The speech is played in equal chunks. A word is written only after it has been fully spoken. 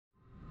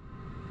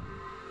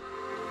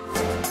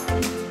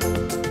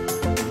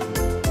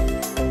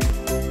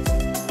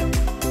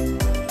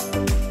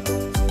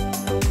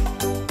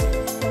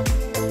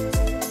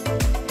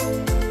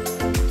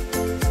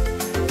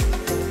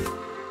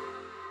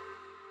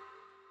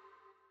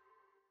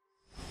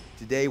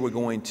Today we're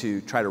going to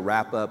try to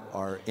wrap up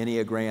our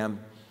Enneagram,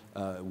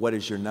 What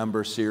is Your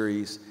Number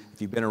series.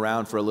 If you've been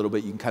around for a little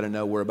bit, you can kind of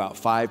know we're about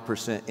 5%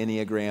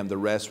 Enneagram. The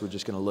rest, we're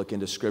just going to look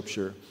into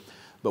Scripture.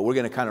 But we're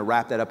going to kind of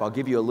wrap that up. I'll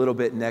give you a little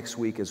bit next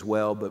week as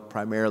well, but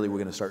primarily we're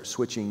going to start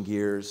switching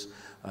gears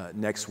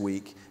next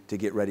week to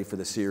get ready for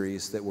the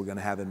series that we're going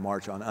to have in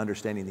March on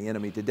understanding the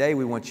enemy. Today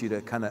we want you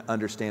to kind of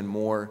understand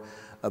more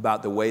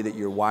about the way that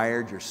you're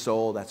wired, your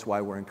soul. That's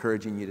why we're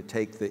encouraging you to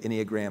take the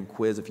Enneagram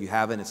quiz. If you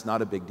haven't, it's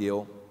not a big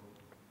deal.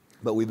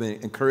 But we've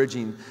been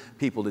encouraging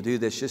people to do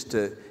this just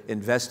to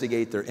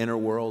investigate their inner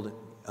world,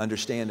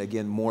 understand,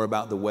 again, more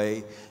about the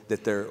way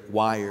that they're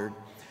wired.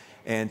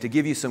 And to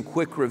give you some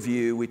quick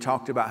review, we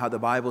talked about how the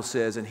Bible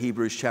says in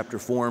Hebrews chapter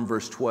 4 and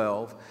verse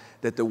 12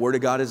 that the Word of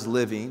God is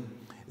living,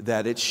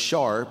 that it's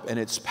sharp and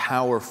it's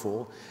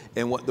powerful.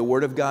 And what the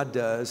Word of God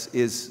does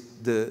is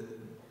the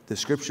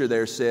Scripture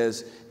there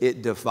says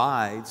it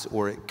divides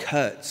or it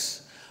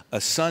cuts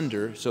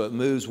asunder, so it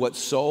moves what's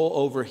soul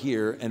over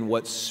here and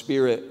what's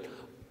spirit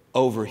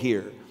over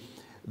here.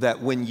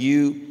 That when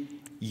you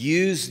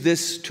use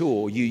this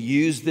tool, you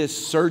use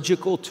this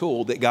surgical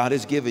tool that God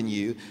has given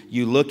you,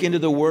 you look into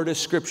the Word of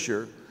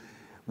Scripture,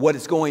 what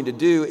it's going to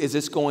do is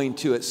it's going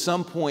to at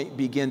some point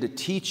begin to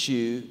teach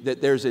you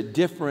that there's a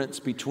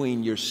difference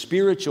between your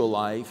spiritual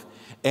life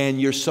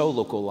and your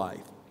soulical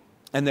life.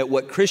 And that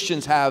what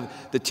Christians have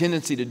the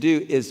tendency to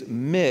do is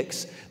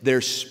mix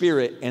their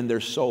spirit and their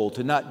soul,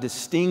 to not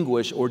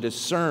distinguish or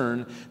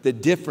discern the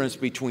difference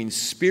between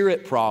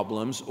spirit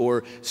problems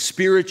or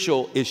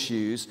spiritual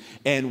issues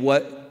and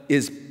what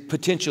is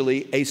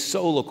potentially a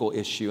soulical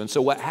issue. And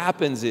so what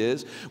happens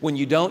is when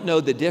you don't know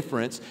the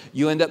difference,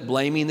 you end up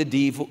blaming the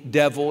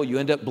devil, you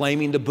end up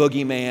blaming the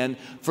boogeyman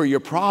for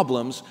your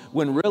problems,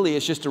 when really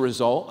it's just a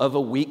result of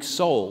a weak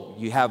soul.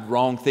 You have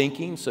wrong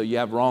thinking, so you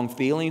have wrong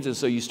feelings, and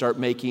so you start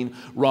making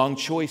wrong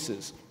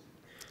choices.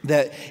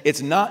 That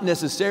it's not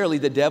necessarily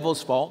the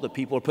devil's fault that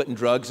people are putting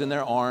drugs in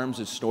their arms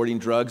and snorting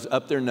drugs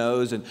up their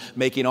nose and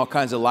making all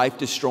kinds of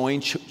life-destroying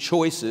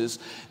choices.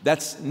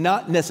 That's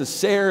not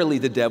necessarily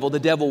the devil. The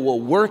devil will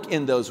work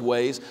in those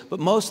ways, but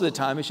most of the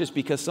time it's just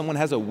because someone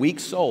has a weak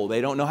soul. They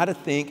don't know how to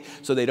think,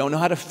 so they don't know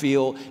how to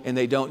feel, and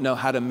they don't know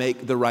how to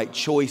make the right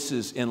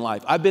choices in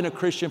life. I've been a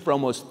Christian for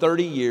almost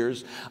 30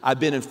 years. I've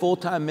been in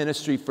full-time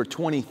ministry for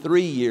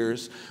 23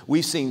 years.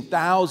 We've seen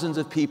thousands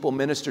of people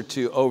ministered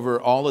to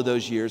over all of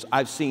those years.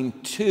 I've seen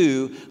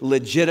 2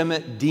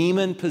 legitimate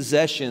demon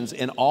possessions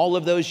in all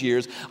of those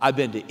years. I've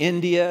been to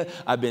India,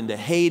 I've been to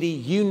Haiti,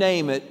 you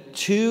name it,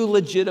 2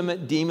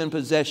 legitimate demon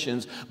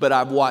possessions, but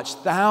I've watched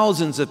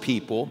thousands of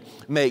people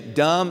make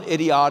dumb,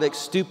 idiotic,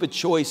 stupid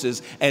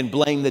choices and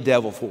blame the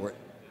devil for it.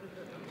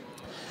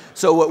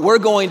 So what we're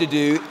going to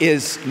do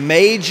is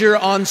major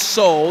on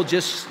soul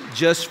just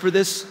for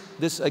this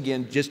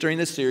again, just during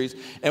this series,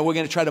 and we're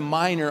going to try to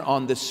minor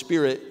on the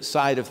spirit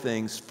side of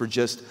things for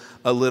just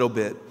a little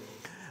bit.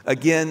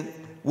 Again,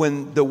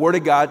 when the Word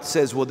of God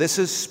says, well, this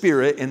is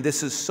spirit and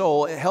this is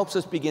soul, it helps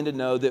us begin to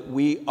know that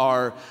we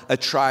are a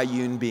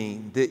triune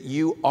being, that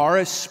you are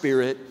a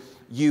spirit,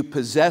 you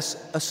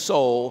possess a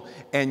soul,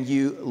 and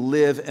you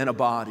live in a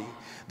body.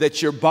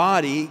 That your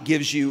body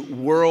gives you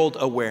world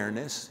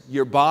awareness.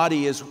 Your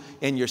body is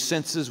in your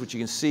senses, what you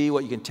can see,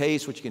 what you can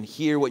taste, what you can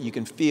hear, what you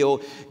can feel,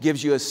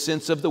 gives you a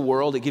sense of the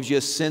world. It gives you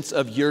a sense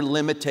of your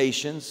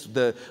limitations,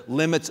 the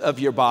limits of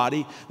your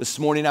body. This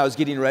morning I was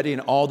getting ready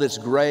and all this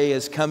gray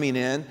is coming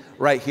in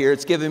right here.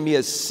 It's giving me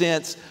a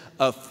sense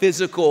of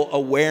physical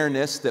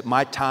awareness that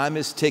my time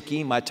is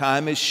ticking, my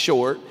time is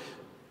short.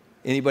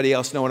 Anybody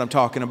else know what I'm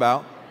talking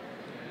about?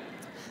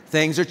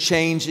 Things are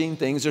changing,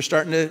 things are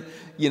starting to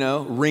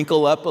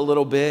wrinkle up a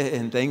little bit,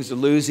 and things are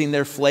losing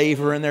their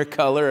flavor and their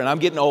color, and I'm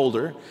getting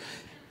older.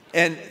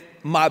 And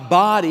my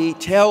body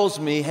tells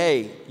me,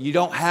 hey, you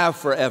don't have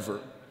forever.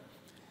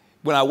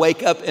 When I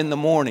wake up in the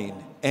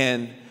morning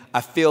and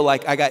I feel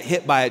like I got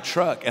hit by a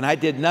truck and I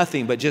did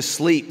nothing but just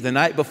sleep the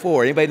night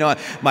before. Anybody know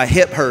my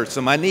hip hurts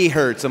and my knee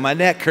hurts and my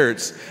neck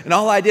hurts, and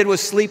all I did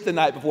was sleep the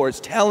night before.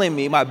 It's telling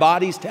me, my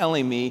body's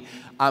telling me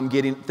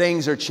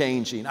things are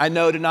changing. I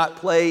know to not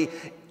play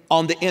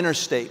on the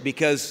interstate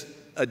because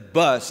a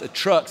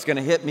truck's going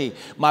to hit me.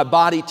 My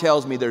body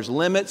tells me there's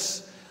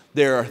limits.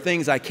 There are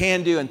things I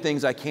can do and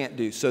things I can't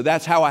do. So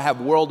that's how I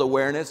have world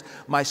awareness.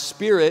 My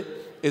spirit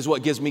is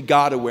what gives me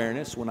God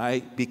awareness. When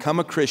I become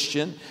a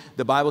Christian,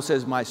 the Bible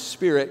says my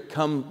spirit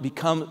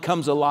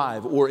comes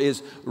alive or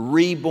is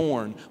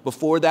reborn.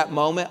 Before that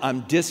moment,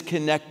 I'm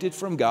disconnected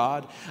from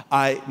God.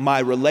 My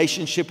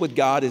relationship with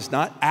God is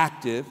not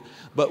active,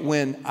 but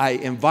when I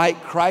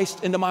invite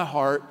Christ into my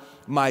heart,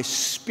 my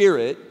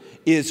spirit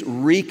is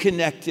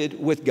reconnected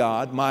with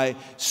God. My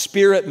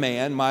spirit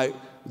man,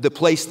 the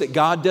place that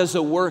God does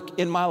a work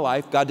in my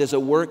life, God does a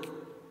work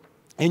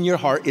in your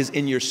heart, is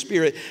in your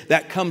spirit.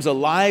 That comes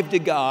alive to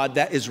God,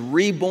 that is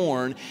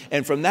reborn.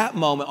 And from that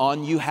moment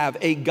on, you have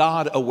a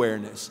God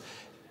awareness.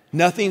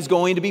 Nothing's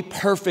going to be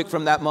perfect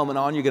from that moment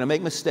on. You're going to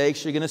make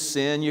mistakes. You're going to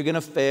sin. You're going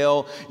to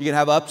fail. You're going to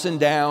have ups and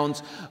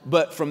downs.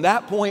 But from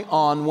that point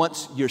on,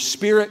 once your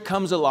spirit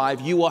comes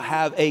alive, you will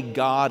have a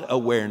God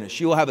awareness.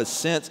 You will have a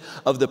sense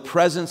of the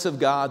presence of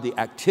God, the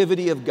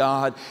activity of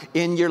God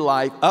in your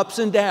life, ups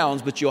and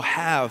downs, but you'll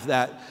have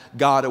that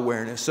God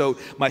awareness. So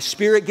my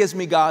spirit gives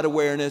me God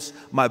awareness.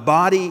 My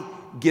body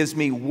gives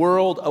me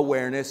world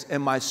awareness,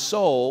 and my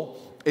soul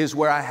is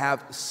where I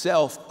have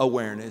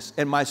self-awareness.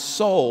 And my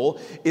soul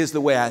is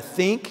the way I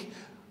think,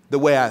 the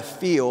way I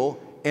feel,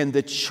 and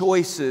the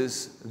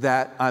choices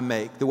that I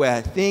make. The way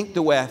I think,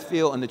 the way I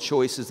feel, and the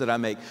choices that I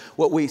make.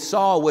 What we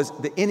saw was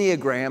the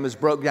Enneagram is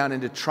broke down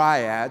into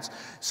triads.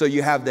 So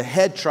you have the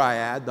head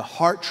triad, the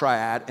heart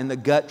triad, and the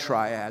gut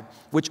triad,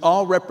 which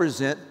all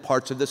represent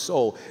parts of the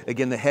soul.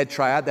 Again, the head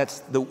triad, that's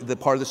the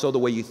part of the soul, the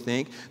way you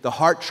think. The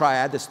heart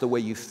triad, that's the way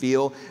you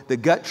feel. The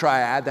gut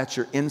triad, that's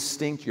your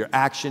instinct, your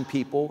action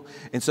people.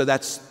 And so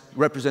that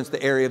represents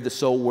the area of the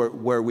soul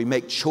where we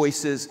make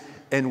choices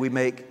and we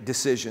make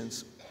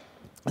decisions.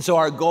 And so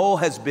our goal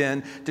has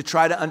been to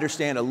try to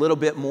understand a little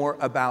bit more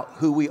about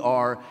who we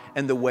are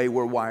and the way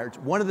we're wired.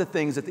 One of the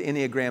things that the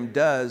Enneagram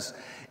does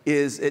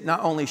is it not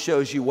only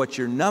shows you what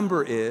your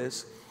number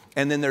is,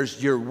 and then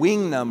there's your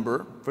wing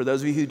number. For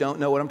those of you who don't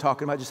know what I'm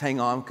talking about, just hang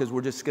on because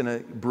we're just going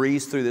to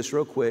breeze through this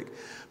real quick.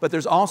 But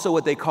there's also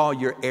what they call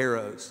your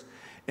arrows.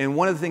 And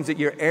one of the things that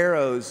your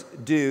arrows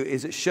do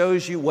is it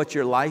shows you what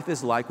your life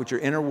is like, what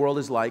your inner world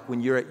is like when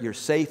you're at your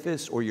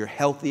safest or your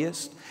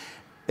healthiest.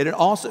 And it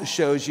also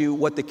shows you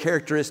what the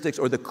characteristics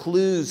or the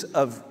clues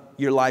of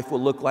your life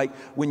will look like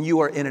when you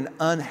are in an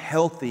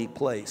unhealthy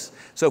place.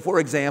 So for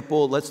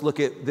example, let's look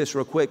at this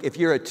real quick. If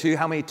you're a 2,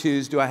 how many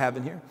 2s do I have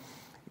in here?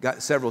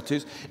 Got several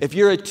 2s. If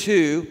you're a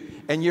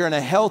 2 and you're in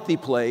a healthy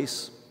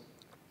place,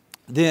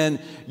 then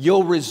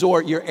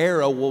your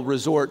arrow will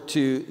resort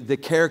to the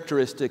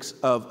characteristics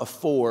of a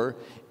 4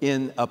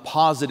 in a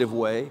positive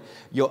way.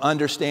 You'll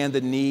understand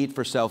the need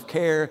for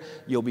self-care.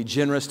 You'll be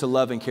generous to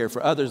love and care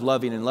for others,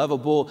 loving and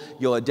lovable.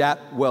 You'll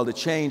adapt well to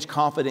change,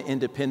 confident,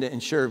 independent,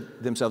 and sure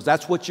of themselves.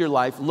 That's what your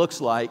life looks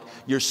like.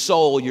 Your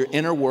soul, your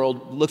inner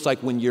world looks like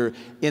when you're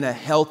in a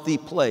healthy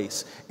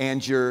place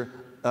and you're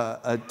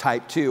a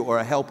type 2 or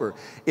a helper.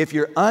 If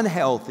you're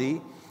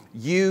unhealthy,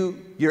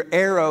 your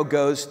arrow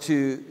goes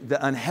to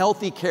the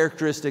unhealthy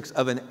characteristics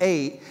of an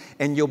 8,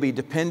 and you'll be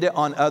dependent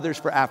on others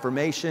for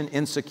affirmation,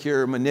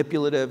 insecure,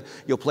 manipulative.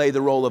 You'll play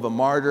the role of a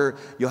martyr.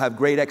 You'll have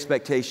great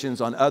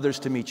expectations on others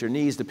to meet your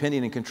needs,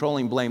 depending and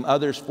controlling, blame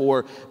others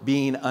for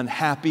being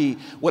unhappy.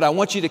 What I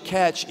want you to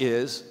catch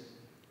is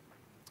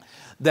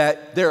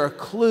that there are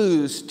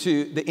clues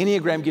to, the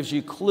Enneagram gives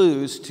you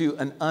clues to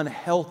an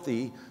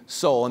unhealthy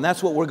soul. And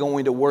that's what we're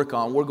going to work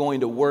on. We're going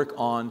to work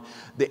on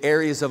the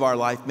areas of our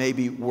life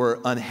maybe we're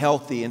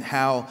unhealthy and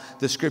how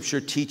the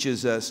scripture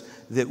teaches us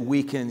that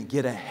we can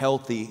get a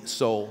healthy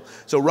soul.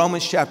 So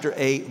Romans chapter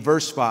 8,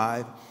 verse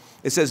 5,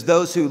 it says,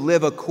 those who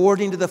live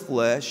according to the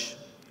flesh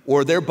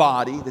or their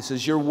body, this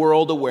is your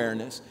world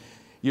awareness,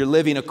 you're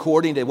living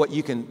according to what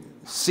you can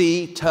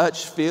see,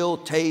 touch, feel,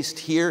 taste,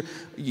 hear.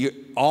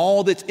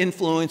 All that's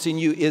influencing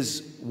you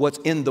is what's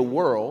in the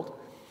world.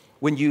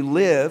 When you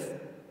live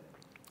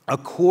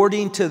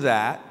according to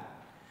that,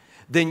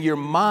 then your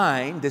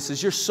mind, this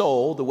is your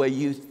soul, the way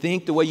you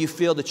think, the way you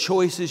feel, the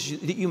choices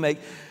that you make,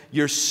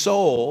 your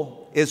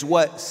soul is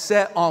what's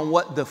set on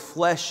what the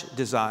flesh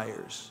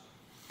desires.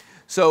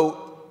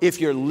 So if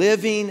you're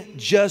living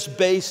just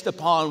based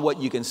upon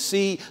what you can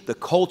see, the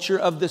culture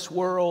of this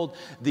world,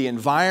 the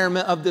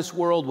environment of this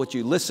world, what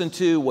you listen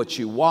to, what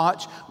you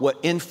watch, what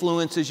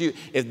influences you,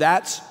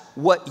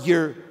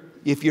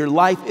 if your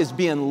life is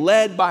being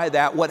led by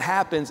that, what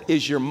happens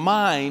is your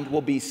mind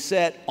will be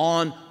set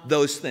on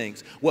those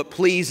things. What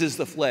pleases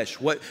the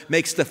flesh, what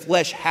makes the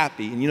flesh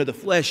happy. And you know, the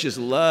flesh just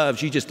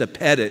loves you just to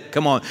pet it.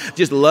 Come on,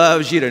 just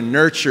loves you to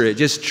nurture it.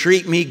 Just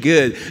treat me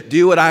good.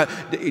 Do what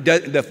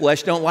the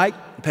flesh don't like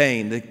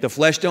pain. The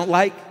flesh don't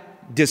like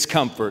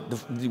discomfort.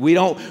 But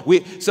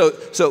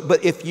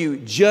if you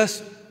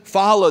just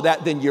follow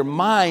that, then your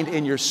mind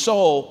and your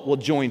soul will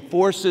join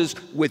forces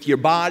with your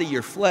body,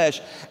 your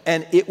flesh,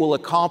 and it will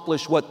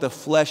accomplish what the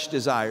flesh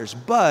desires.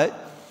 But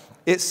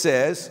it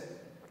says,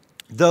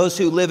 those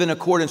who live in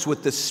accordance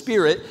with the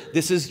Spirit,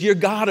 this is your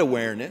God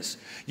awareness.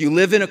 You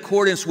live in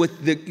accordance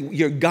with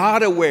your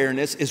God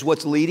awareness is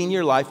what's leading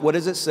your life. What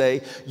does it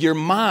say? Your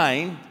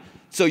mind,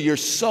 so your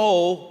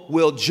soul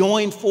will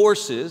join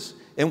forces.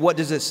 And what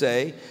does it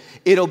say?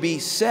 It'll be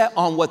set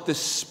on what the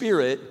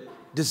Spirit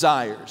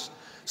desires.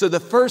 So the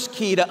first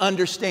key to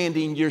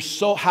understanding your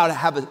soul, how to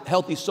have a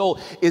healthy soul,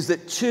 is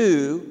that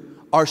 2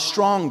 are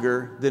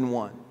stronger than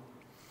 1.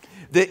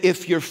 That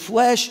if your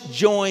flesh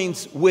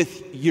joins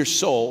with your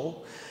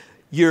soul,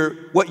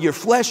 what your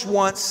flesh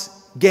wants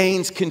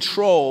gains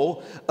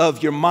control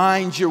of your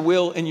mind, your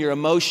will, and your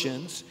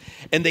emotions.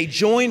 And they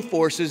join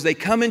forces, they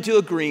come into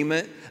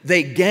agreement,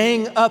 they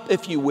gang up,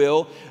 if you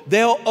will.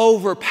 They'll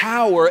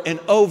overpower and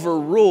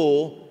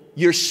overrule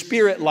your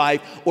spirit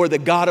life or the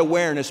God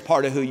awareness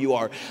part of who you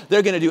are.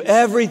 They're going to do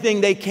everything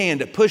they can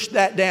to push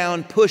that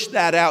down, push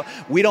that out.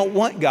 We don't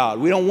want God.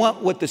 We don't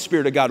want what the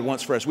Spirit of God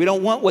wants for us. We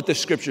don't want what the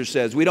Scripture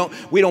says. We don't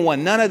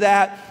want none of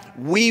that.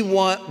 We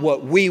want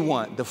what we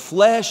want. The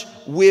flesh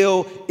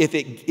will, if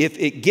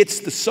it gets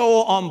the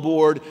soul on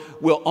board,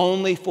 will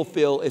only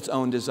fulfill its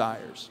own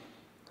desires.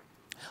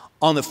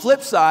 On the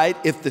flip side,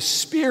 if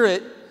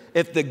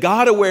the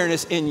God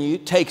awareness in you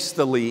takes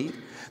the lead,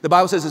 the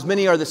Bible says, as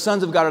many are the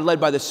sons of God are led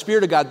by the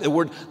Spirit of God. The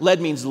word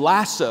led means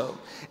lasso.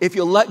 If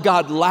you'll let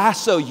God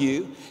lasso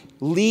you,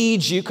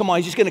 lead you, come on,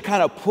 he's just going to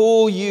kind of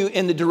pull you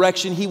in the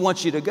direction he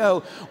wants you to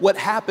go. What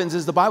happens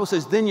is the Bible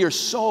says, then your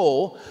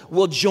soul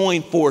will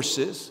join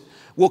forces,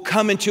 will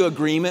come into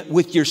agreement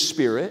with your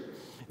spirit,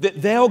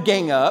 that they'll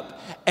gang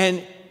up,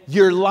 and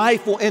your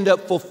life will end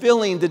up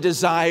fulfilling the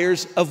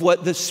desires of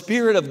what the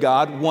Spirit of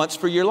God wants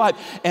for your life.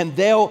 And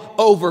they'll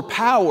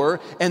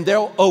overpower and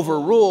they'll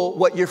overrule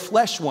what your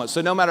flesh wants.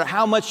 So no matter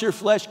how much your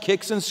flesh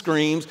kicks and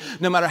screams,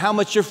 no matter how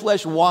much your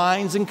flesh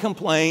whines and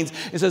complains,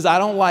 it says, I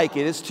don't like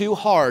it, it's too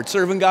hard,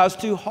 serving God's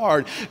too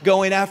hard,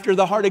 going after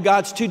the heart of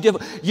God's too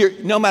difficult.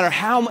 No matter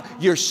how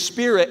your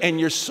spirit and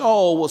your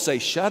soul will say,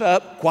 shut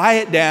up,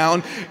 quiet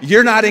down,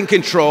 you're not in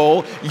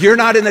control, you're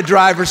not in the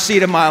driver's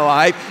seat of my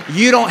life,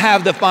 you don't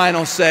have the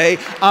final say.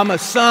 I'm a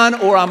son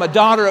or I'm a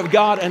daughter of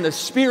God, and the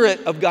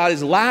Spirit of God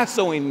is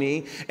lassoing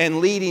me and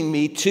leading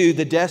me to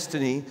the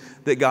destiny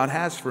that God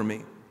has for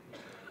me.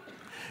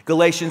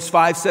 Galatians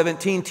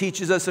 5:17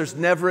 teaches us there's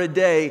never a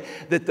day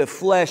that the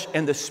flesh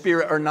and the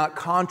spirit are not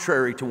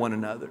contrary to one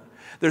another.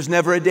 There's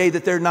never a day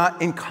that they're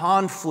not in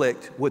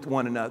conflict with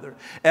one another.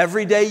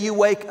 Every day you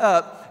wake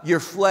up, your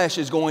flesh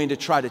is going to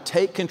try to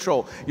take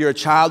control. You're a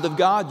child of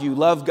God. You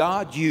love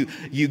God. You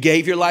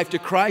gave your life to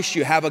Christ.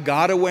 You have a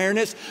God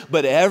awareness.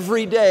 But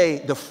every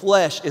day, the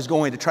flesh is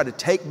going to try to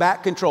take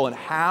back control. And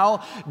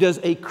how does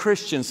a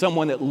Christian,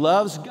 someone that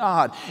loves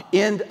God,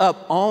 end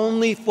up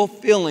only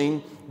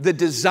fulfilling the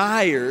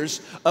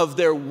desires of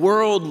their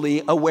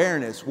worldly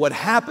awareness? What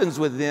happens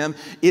with them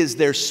is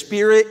their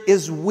spirit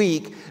is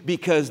weak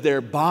because their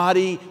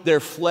body,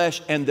 their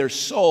flesh, and their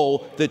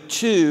soul, the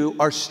two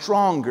are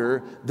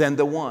stronger than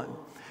the one.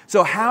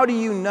 So how do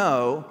you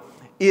know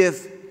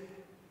if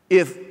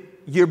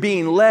you're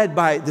being led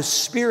by the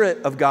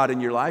Spirit of God in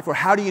your life, or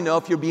how do you know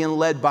if you're being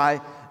led by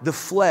the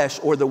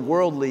flesh or the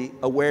worldly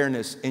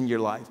awareness in your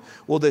life?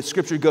 Well, the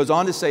scripture goes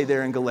on to say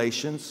there in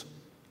Galatians,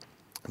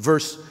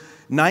 verse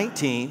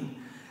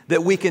 19,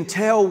 that we can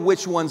tell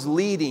which one's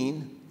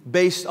leading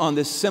based on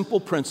this simple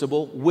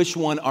principle: which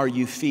one are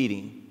you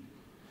feeding?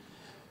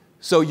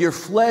 So your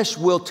flesh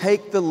will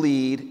take the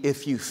lead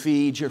if you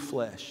feed your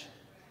flesh.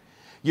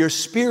 Your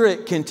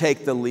spirit can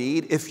take the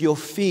lead if you'll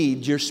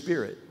feed your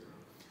spirit.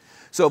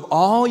 So if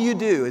all you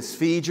do is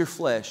feed your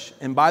flesh,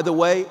 and by the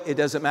way, it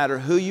doesn't matter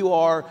who you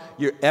are,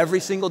 you're every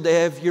single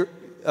day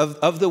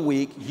of the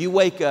week, you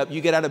wake up,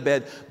 you get out of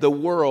bed, the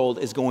world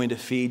is going to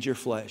feed your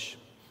flesh.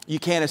 You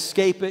can't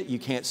escape it. You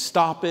can't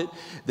stop it.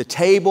 The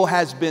table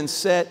has been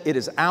set. It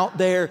is out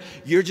there.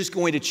 You're just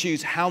going to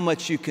choose how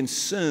much you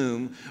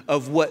consume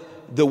of what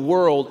the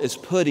world is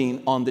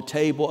putting on the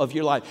table of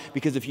your life.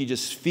 Because if you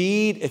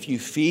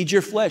feed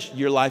your flesh,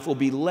 your life will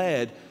be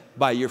led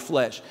by your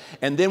flesh.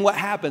 And then what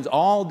happens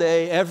all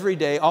day, every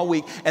day, all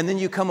week, and then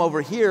you come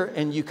over here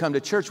and you come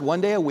to church one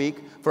day a week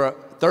for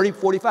 30,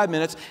 45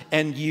 minutes,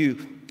 and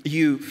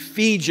you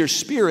feed your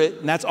spirit,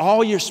 and that's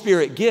all your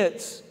spirit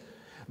gets,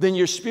 then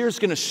your spirit's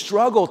going to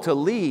struggle to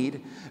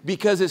lead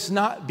because it's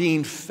not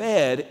being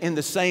fed in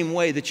the same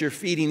way that you're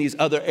feeding these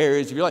other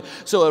areas of your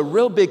life. So a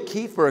real big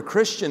key for a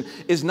Christian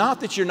is not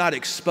that you're not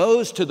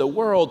exposed to the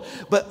world,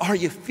 but are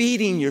you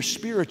feeding your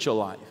spiritual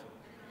life?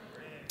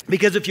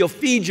 Because if you'll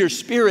feed your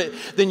spirit,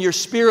 then your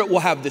spirit will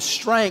have the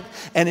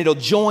strength, and it'll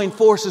join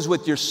forces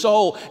with your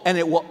soul, and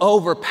it will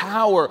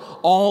overpower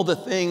all the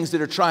things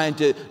that are trying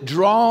to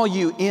draw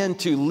you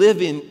into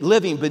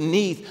living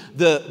beneath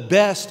the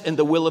best and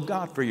the will of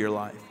God for your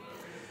life.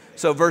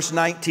 So verse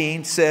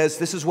 19 says,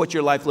 this is what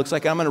your life looks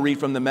like. I'm going to read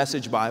from the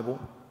Message Bible.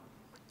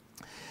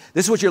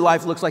 This is what your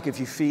life looks like if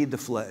you feed the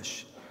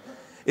flesh.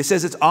 It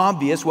says it's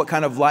obvious what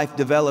kind of life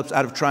develops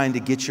out of trying to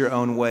get your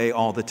own way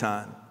all the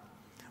time.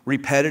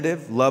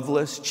 Repetitive,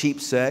 loveless, cheap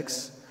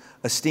sex,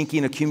 a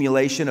stinking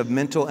accumulation of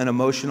mental and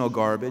emotional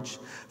garbage,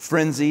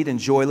 frenzied and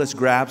joyless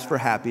grabs for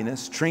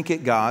happiness,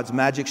 trinket gods,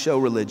 magic show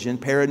religion,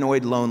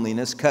 paranoid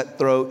loneliness,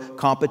 cutthroat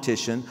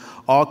competition,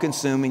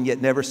 all-consuming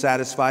yet never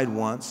satisfied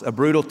once, a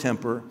brutal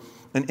temper,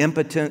 an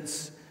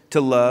impotence to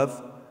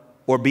love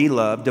or be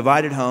loved,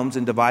 divided homes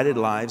and divided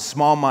lives,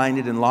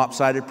 small-minded and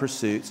lopsided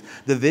pursuits,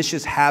 the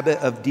vicious habit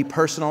of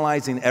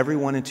depersonalizing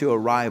everyone into a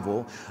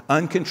rival,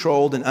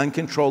 uncontrolled and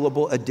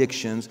uncontrollable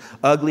addictions,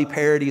 ugly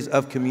parodies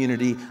of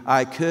community.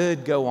 I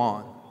could go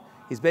on.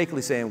 He's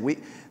basically saying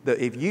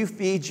if you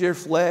feed your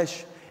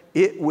flesh,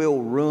 it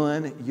will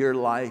ruin your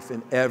life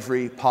in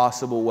every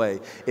possible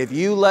way. If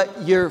you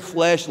let your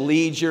flesh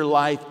lead your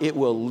life, it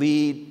will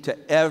lead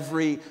to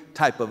every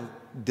type of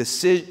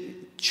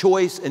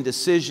choice and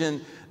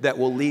decision that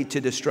will lead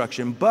to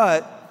destruction.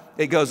 But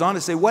it goes on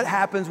to say, what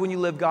happens when you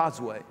live God's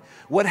way?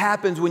 What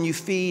happens when you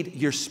feed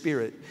your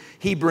spirit?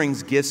 He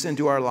brings gifts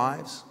into our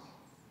lives.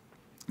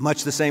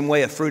 Much the same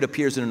way a fruit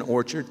appears in an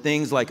orchard,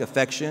 things like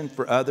affection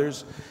for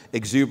others,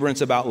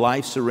 exuberance about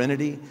life,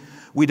 serenity.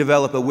 We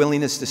develop a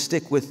willingness to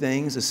stick with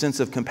things, a sense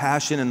of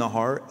compassion in the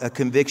heart, a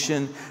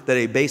conviction that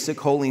a basic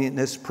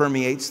holiness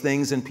permeates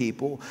things and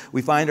people.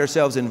 We find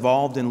ourselves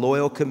involved in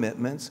loyal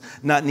commitments,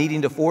 not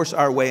needing to force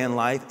our way in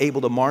life,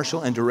 able to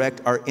marshal and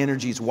direct our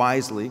energies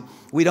wisely.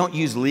 We don't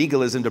use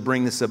legalism to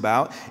bring this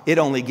about. It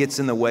only gets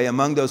in the way.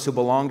 Among those who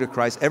belong to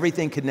Christ,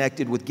 everything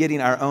connected with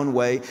getting our own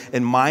way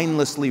and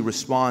mindlessly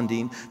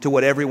responding to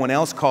what everyone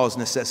else calls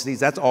necessities,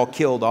 that's all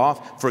killed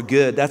off for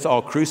good. That's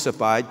all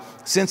crucified.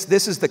 Since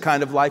this is the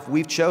kind of life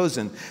we've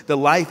chosen, the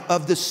life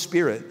of the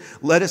Spirit,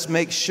 let us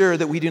make sure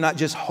that we do not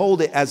just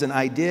hold it as an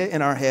idea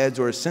in our heads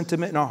or a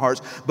sentiment in our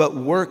hearts, but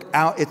work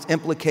out its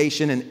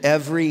implication in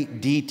every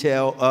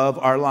detail of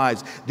our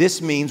lives.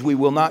 This means we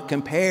will not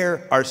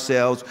compare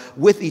ourselves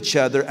with each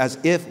other as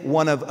if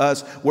one of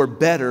us were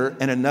better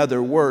and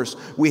another worse.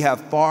 We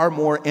have far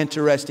more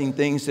interesting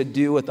things to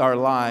do with our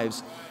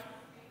lives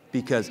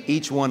because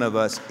each one of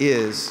us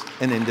is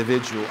an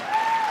individual.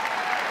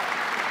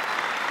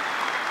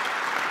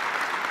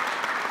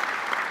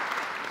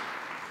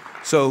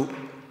 So,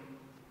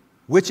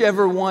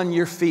 whichever one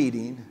you're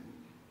feeding,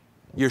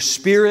 your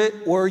spirit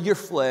or your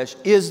flesh,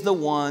 is the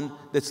one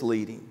that's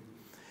leading.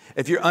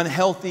 If you're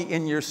unhealthy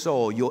in your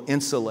soul, you'll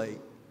insulate,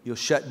 you'll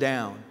shut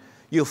down,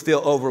 you'll feel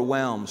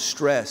overwhelmed,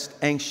 stressed,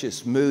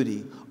 anxious,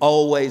 moody,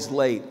 always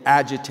late,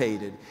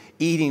 agitated,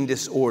 eating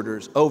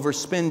disorders,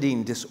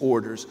 overspending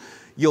disorders.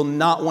 You'll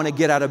not want to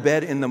get out of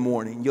bed in the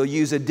morning. You'll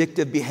use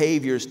addictive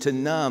behaviors to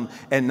numb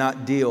and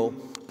not deal.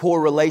 Poor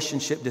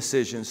relationship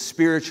decisions,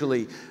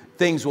 spiritually,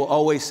 things will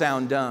always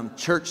sound dumb.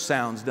 Church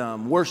sounds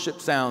dumb. Worship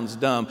sounds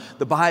dumb.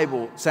 The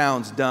Bible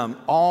sounds dumb.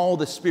 All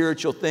the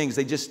spiritual things,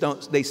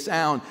 they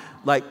sound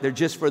like they're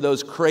just for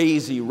those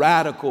crazy,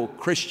 radical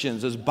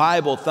Christians, those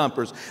Bible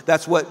thumpers.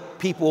 That's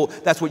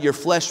what your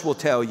flesh will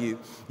tell you.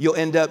 You'll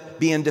end up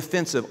being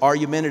defensive,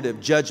 argumentative,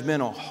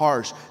 judgmental,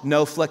 harsh,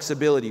 no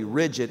flexibility,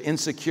 rigid,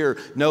 insecure,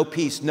 no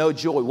peace, no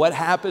joy. What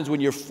happens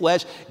when your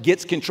flesh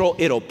gets control?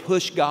 It'll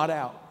push God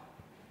out.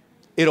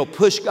 It'll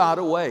push God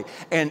away.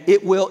 And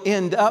it will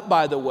end up,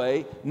 by the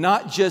way,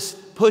 not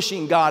just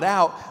pushing God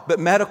out,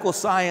 but medical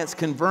science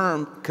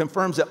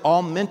confirms that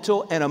all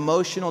mental and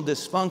emotional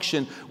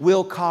dysfunction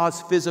will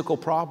cause physical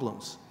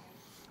problems.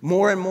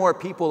 More and more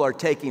people are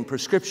taking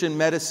prescription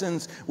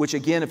medicines, which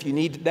again, if you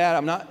need that,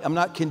 I'm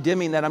not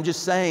condemning that. I'm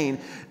just saying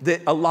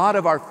that a lot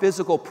of our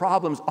physical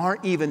problems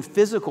aren't even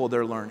physical,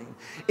 they're learning.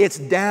 It's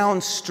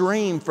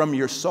downstream from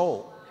your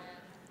soul.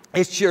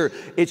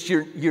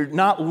 You're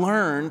not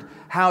learned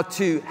how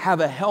to have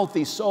a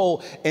healthy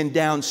soul, and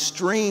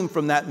downstream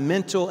from that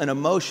mental and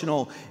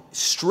emotional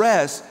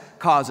stress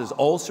causes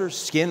ulcers,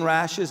 skin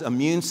rashes,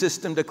 immune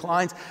system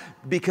declines,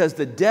 because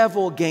the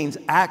devil gains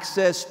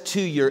access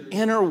to your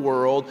inner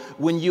world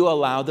when you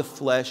allow the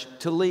flesh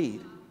to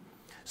lead.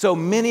 So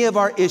many of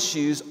our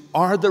issues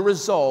are the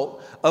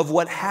result of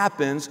what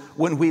happens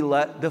when we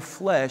let the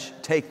flesh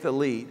take the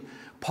lead.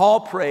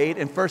 Paul prayed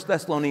in 1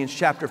 Thessalonians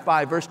chapter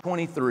 5, verse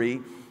 23,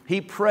 he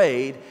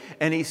prayed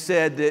and he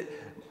said that,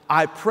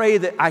 I pray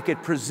that I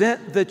could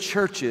present the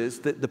churches,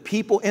 the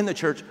people in the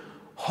church,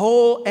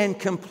 whole and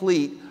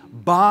complete,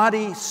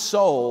 body,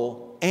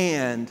 soul,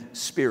 and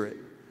spirit.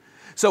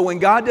 So when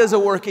God does a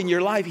work in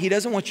your life, He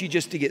doesn't want you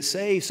just to get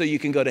saved so you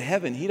can go to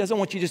heaven. He doesn't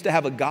want you just to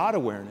have a God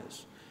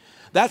awareness.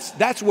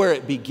 That's where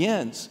it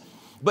begins.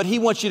 But He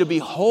wants you to be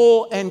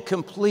whole and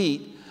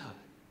complete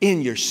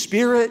in your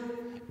spirit,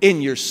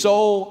 in your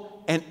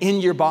soul, and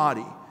in your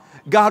body.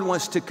 God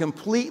wants to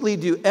completely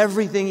do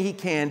everything He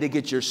can to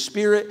get your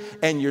spirit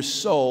and your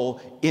soul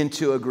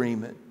into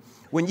agreement.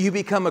 When you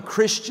become a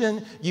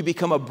Christian, you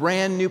become a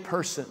brand new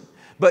person.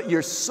 But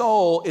your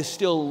soul is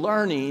still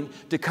learning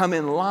to come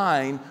in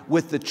line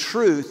with the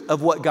truth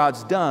of what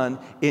God's done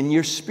in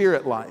your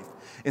spirit life.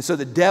 And so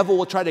the devil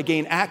will try to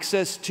gain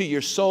access to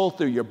your soul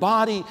through your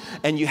body,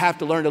 and you have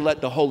to learn to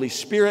let the Holy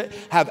Spirit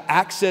have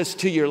access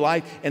to your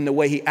life. And the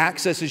way He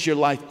accesses your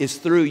life is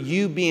through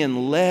you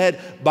being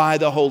led by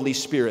the Holy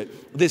Spirit.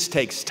 This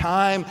takes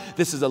time.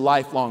 This is a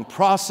lifelong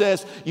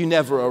process. You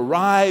never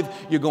arrive.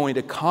 You're going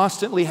to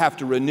constantly have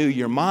to renew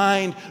your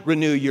mind,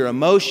 renew your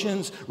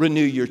emotions,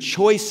 renew your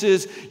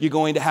choices. You're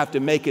going to have to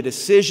make a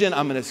decision.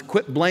 I'm going to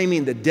quit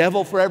blaming the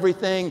devil for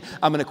everything.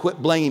 I'm going to quit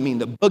blaming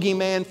the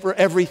boogeyman for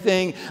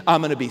everything.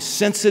 I'm going to be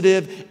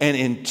sensitive and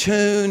in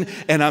tune,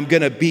 and I'm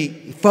going to be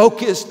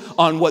focused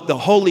on what the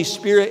Holy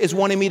Spirit is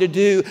wanting me to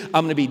do.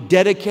 I'm going to be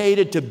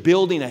dedicated to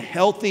building a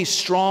healthy,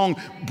 strong,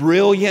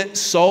 brilliant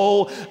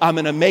soul. I'm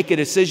going to make a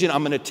decision.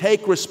 I'm going to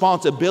take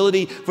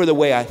responsibility for the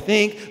way I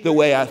think, the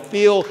way I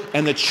feel,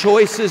 and the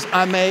choices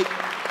I make.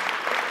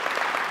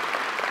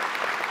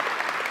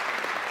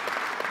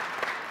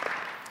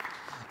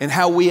 And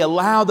how we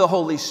allow the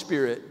Holy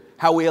Spirit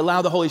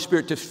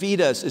to feed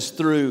us is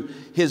through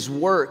His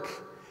work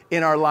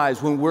in our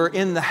lives, when we're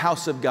in the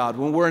house of God,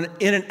 when we're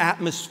in an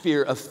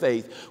atmosphere of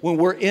faith, when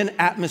we're in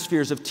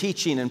atmospheres of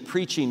teaching and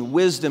preaching,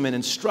 wisdom and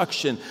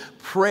instruction,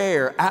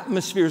 prayer,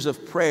 atmospheres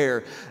of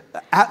prayer,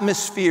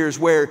 atmospheres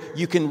where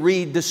you can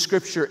read the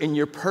scripture in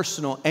your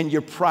personal and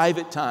your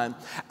private time,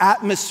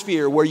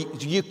 atmosphere where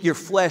your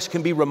flesh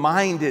can be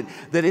reminded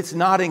that it's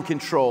not in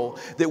control,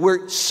 that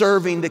we're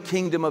serving the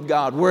kingdom of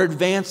God, we're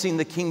advancing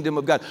the kingdom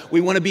of God. We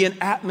want to be in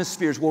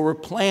atmospheres where we're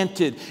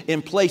planted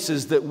in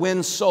places that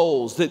win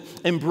souls, that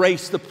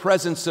embrace the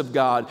presence of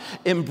God,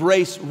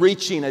 embrace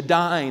reaching a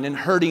dying and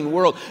hurting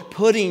world,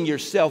 putting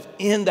yourself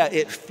in that.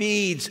 It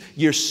feeds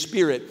your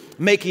spirit.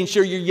 Making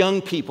sure your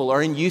young people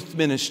are in youth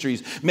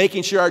ministries,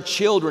 making sure our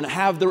children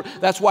have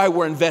that's why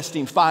we're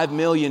investing $5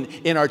 million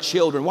in our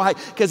children. Why?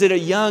 Because at a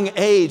young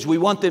age, we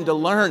want them to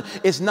learn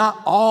it's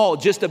not all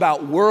just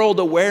about world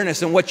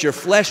awareness and what your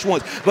flesh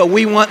wants, but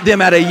we want them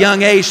at a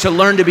young age to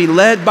learn to be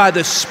led by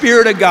the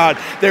Spirit of God.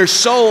 Their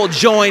soul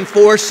join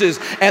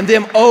forces and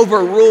them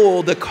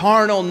overrule the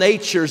carnal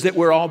natures that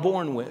we're all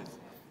born with.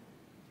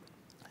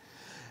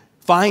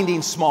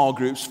 Finding small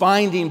groups,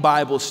 finding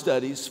Bible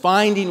studies,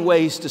 finding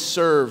ways to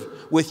serve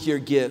with your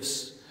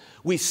gifts.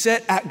 We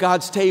sit at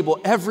God's table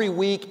every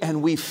week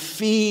and we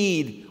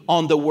feed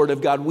on the Word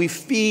of God. We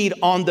feed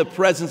on the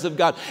presence of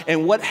God.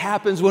 And what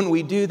happens when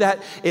we do that?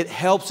 It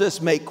helps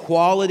us make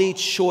quality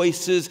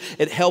choices.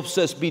 It helps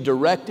us be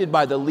directed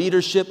by the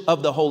leadership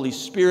of the Holy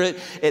Spirit.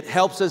 It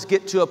helps us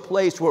get to a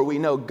place where we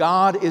know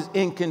God is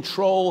in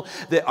control,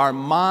 that our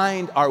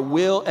mind, our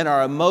will, and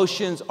our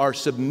emotions are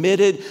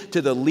submitted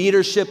to the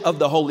leadership of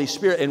the Holy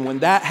Spirit. And when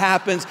that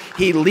happens,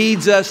 He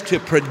leads us to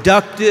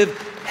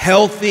productive,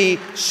 healthy,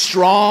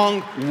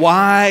 strong,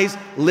 wise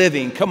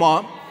living. Come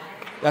on.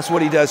 That's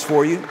what He does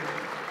for you.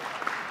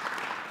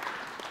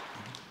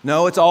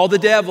 No, it's all the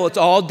devil. It's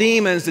all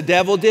demons. The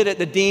devil did it.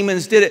 The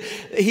demons did it.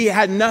 He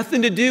had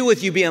nothing to do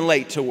with you being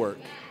late to work.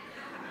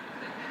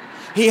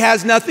 He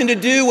has nothing to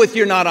do with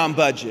you're not on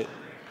budget.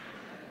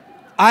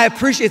 I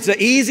appreciate it's an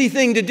easy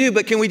thing to do,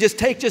 but can we just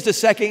take just a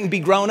second and be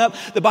grown up?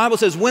 The Bible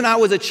says, when I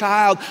was a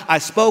child, I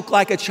spoke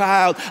like a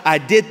child. I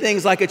did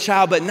things like a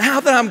child. But now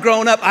that I'm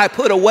grown up, I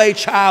put away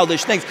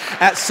childish things.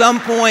 At some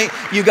point,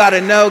 you got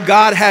to know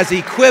God has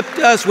equipped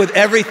us with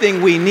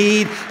everything we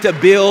need to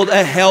build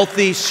a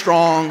healthy,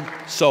 strong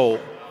soul.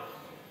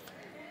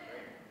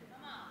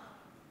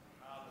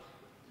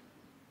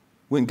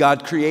 When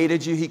God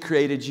created you, He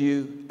created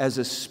you as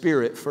a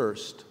spirit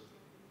first.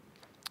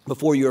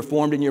 Before you were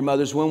formed in your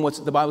mother's womb, what's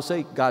the Bible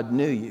say? God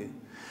knew you.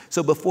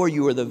 So before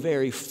you were the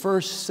very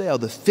first cell,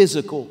 the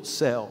physical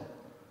cell,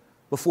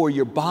 before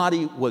your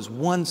body was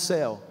one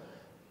cell,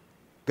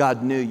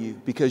 God knew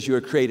you because you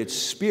were created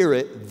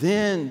spirit,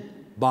 then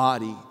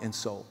body and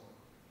soul.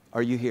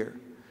 Are you here?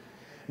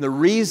 The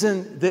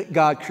reason that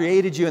God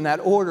created you in that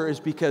order is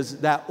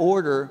because that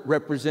order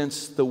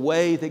represents the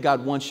way that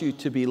God wants you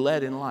to be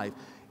led in life.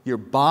 Your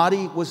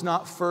body was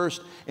not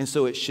first, and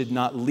so it should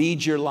not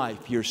lead your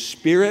life. Your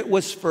spirit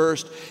was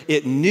first.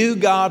 It knew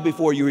God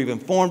before you were even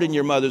formed in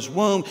your mother's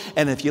womb.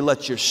 And if you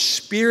let your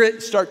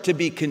spirit start to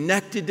be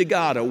connected to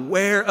God,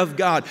 aware of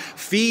God,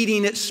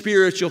 feeding it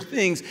spiritual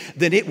things,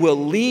 then it will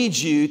lead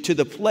you to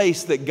the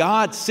place that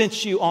God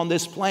sent you on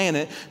this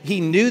planet. He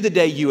knew the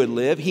day you would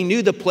live. He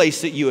knew the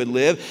place that you would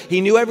live.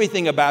 He knew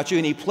everything about you,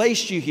 and He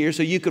placed you here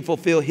so you could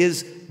fulfill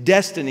His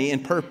destiny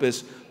and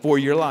purpose for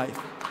your life.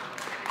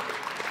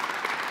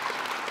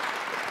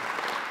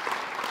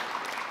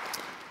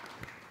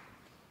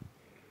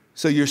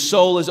 So your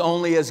soul is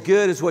only as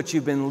good as what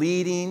you've been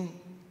leading,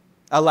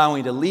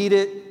 allowing to lead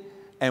it,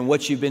 and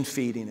what you've been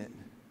feeding it.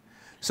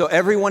 So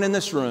everyone in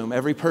this room,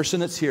 every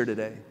person that's here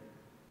today,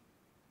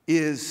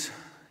 is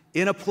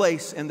in a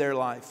place in their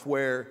life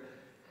where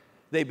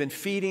they've been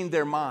feeding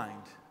their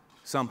mind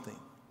something.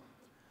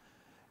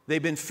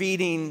 They've been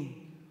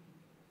feeding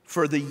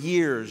for the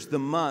years, the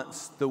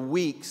months, the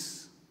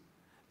weeks,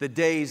 the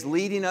days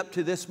leading up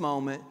to this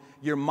moment.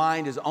 Your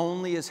mind is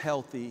only as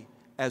healthy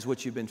as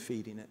what you've been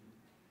feeding it.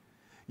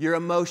 Your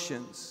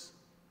emotions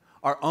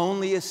are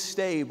only as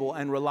stable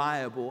and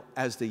reliable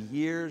as the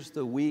years,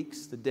 the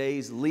weeks, the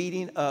days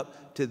leading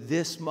up to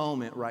this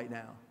moment right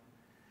now.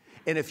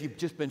 And if you've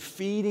just been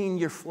feeding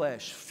your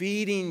flesh,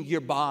 feeding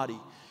your body,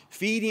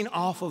 feeding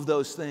off of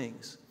those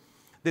things,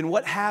 then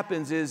what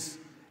happens is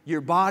your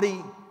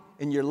body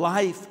and your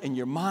life and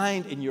your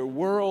mind and your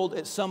world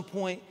at some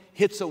point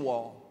hits a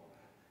wall.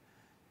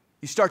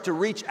 You start to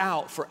reach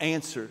out for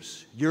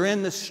answers. You're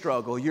in the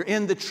struggle. You're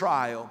in the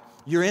trial.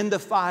 You're in the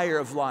fire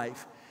of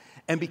life.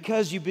 And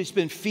because you've just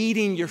been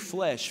feeding your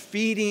flesh,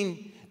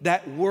 feeding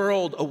that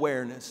world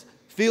awareness,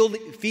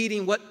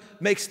 feeding what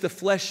makes the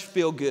flesh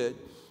feel good,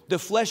 the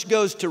flesh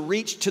goes to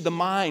reach to the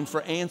mind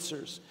for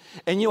answers.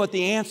 And you know what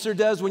the answer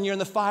does when you're in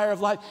the fire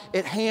of life?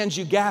 It hands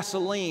you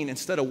gasoline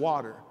instead of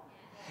water.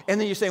 And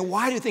then you're saying,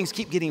 why do things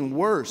keep getting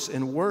worse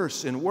and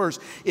worse and worse?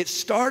 It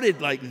started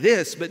like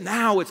this, but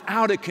now it's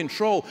out of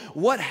control.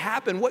 What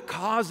happened? What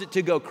caused it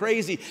to go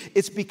crazy?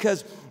 It's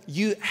because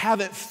you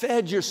haven't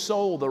fed your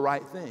soul the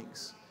right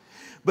things.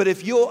 But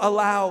if you'll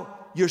allow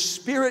your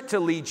spirit to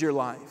lead your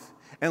life,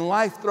 And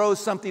life throws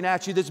something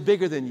at you that's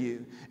bigger than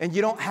you. And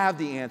you don't have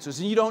the answers.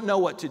 And you don't know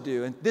what to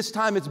do. And this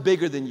time it's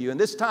bigger than you. And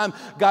this time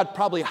God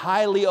probably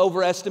highly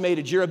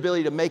overestimated your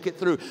ability to make it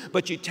through.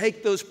 But you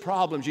take those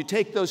problems. You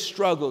take those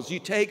struggles. You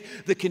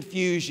take the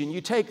confusion.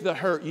 You take the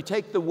hurt. You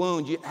take the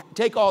wound. You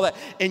take all that.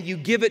 And you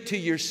give it to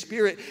your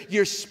spirit.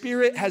 Your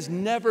spirit has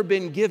never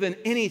been given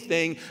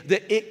anything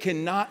that it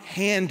cannot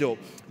handle.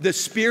 The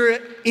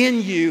spirit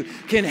in you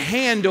can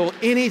handle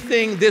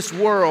anything this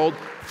world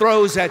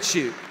throws at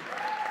you.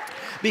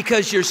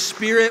 Because your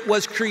spirit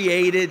was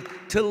created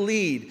to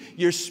lead.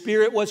 Your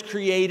spirit was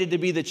created to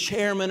be the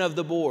chairman of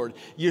the board.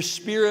 Your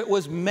spirit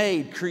was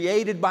made,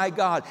 created by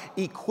God,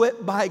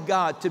 equipped by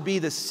God to be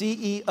the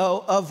CEO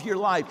of your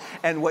life.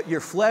 And what your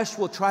flesh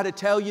will try to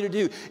tell you to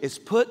do is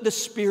put the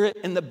spirit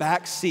in the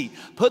back seat.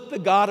 Put the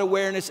God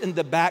awareness in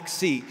the back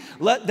seat.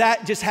 Let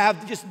that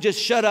just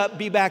shut up,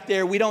 be back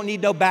there. We don't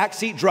need no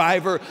backseat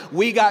driver.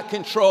 We got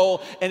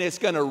control, and it's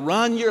going to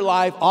run your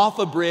life off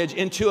a bridge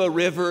into a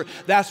river.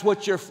 That's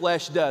what your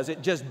flesh does.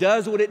 It just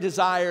does what it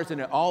desires, and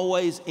it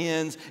always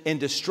ends in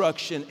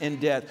destruction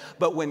and death.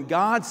 But when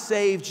God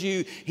saved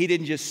you, He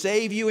didn't just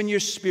save you in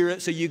your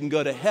spirit so you can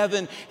go to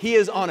heaven. He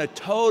is on a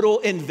total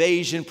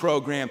invasion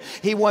program.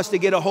 He wants to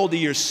get a hold of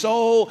your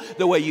soul,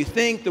 the way you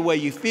think, the way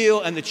you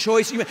feel, and the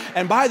choice you make.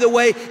 And by the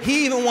way,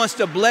 He even wants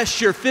to bless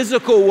your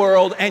physical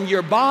world and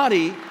your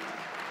body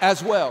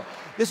as well.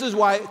 This is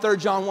why 3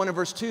 John 1 and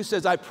verse 2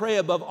 says, I pray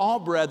above all,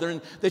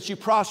 brethren, that you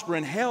prosper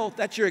in health.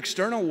 That's your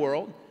external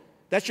world.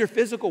 That's your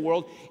physical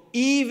world,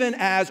 even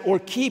as or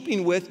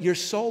keeping with your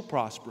soul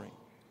prospering.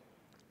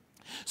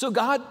 So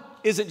God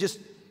isn't just,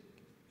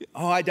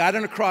 I died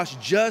on a cross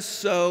just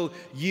so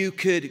you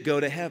could go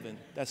to heaven.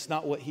 That's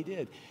not what He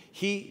did.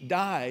 He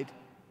died,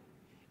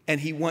 and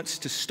He wants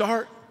to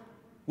start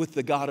with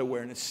the God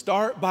awareness.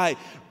 Start by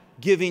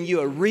giving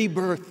you a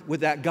rebirth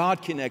with that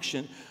God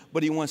connection,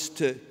 but He wants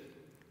to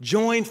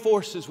join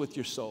forces with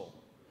your soul.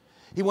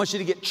 He wants you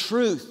to get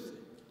truth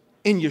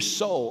in your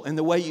soul and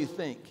the way you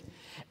think.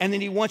 And then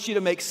He wants you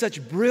to make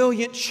such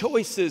brilliant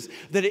choices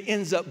that it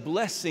ends up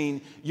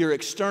blessing your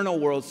external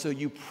world so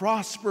you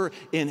prosper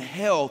in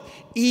health,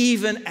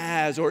 even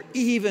as or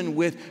even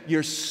with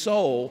your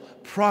soul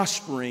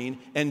prospering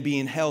and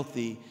being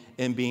healthy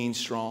and being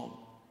strong.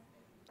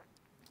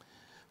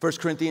 1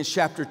 Corinthians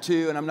chapter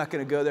 2, and I'm not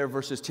going to go there,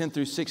 verses 10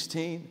 through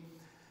 16,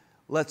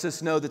 lets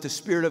us know that the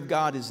Spirit of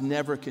God is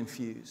never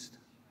confused.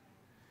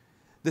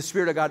 The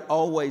Spirit of God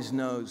always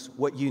knows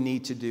what you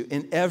need to do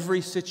in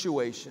every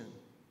situation.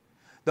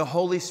 The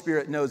Holy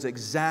Spirit knows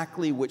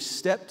exactly which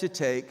step to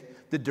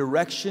take, the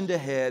direction to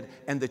head,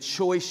 and the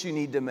choice you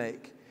need to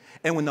make.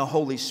 And when the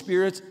Holy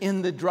Spirit's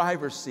in the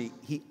driver's seat,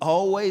 He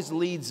always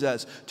leads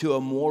us to a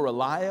more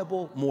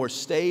reliable, more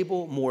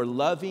stable, more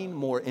loving,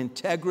 more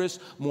integrous,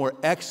 more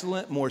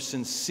excellent, more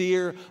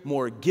sincere,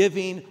 more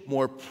giving,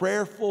 more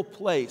prayerful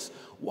place.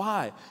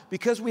 Why?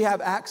 Because we have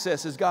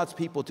access as God's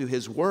people to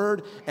His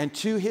Word and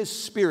to His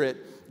Spirit.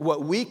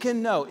 What we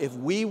can know, if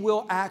we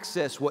will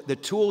access what the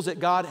tools that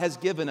God has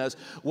given us,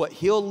 what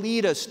He'll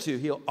lead us to,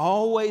 He'll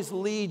always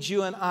lead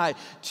you and I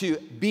to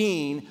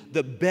being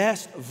the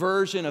best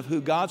version of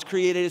who God's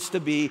created us to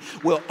be.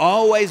 We'll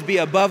always be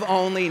above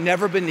only,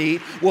 never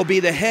beneath. We'll be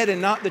the head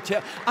and not the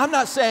tail. I'm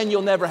not saying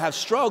you'll never have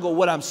struggle.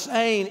 What I'm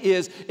saying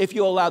is if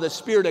you allow the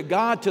Spirit of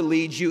God to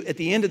lead you, at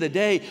the end of the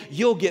day,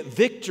 you'll get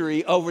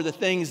victory over the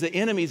things the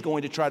enemy's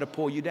going to try to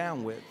pull you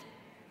down with.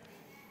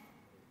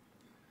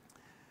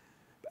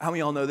 How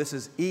many of y'all know this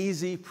is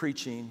easy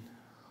preaching,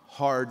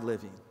 hard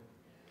living,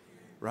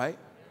 right?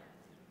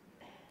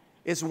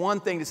 It's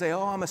one thing to say,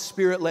 oh, I'm a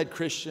Spirit-led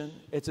Christian.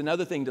 It's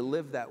another thing to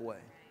live that way.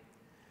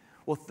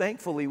 Well,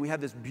 thankfully, we have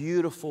this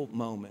beautiful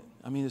moment.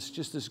 I mean, it's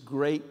just this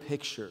great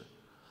picture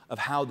of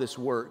how this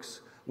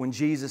works when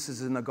Jesus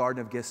is in the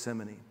Garden of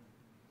Gethsemane.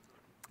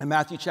 In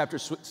Matthew chapter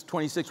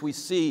 26, we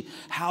see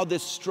how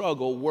this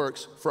struggle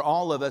works for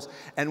all of us.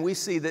 And we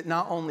see that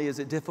not only is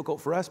it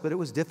difficult for us, but it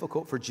was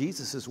difficult for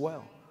Jesus as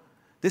well.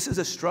 This is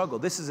a struggle.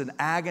 This is an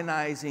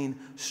agonizing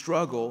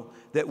struggle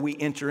that we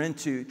enter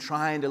into,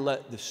 trying to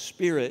let the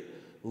Spirit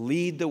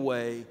lead the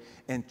way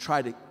and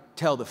try to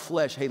tell the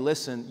flesh, hey,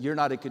 listen, you're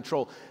not in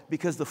control.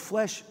 Because the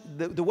flesh,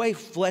 the way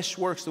flesh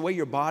works, the way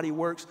your body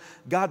works,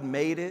 God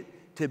made it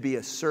to be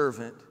a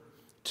servant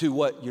to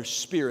what your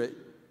spirit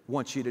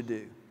wants you to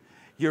do.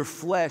 Your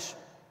flesh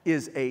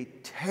is a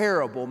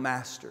terrible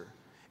master.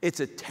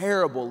 It's a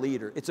terrible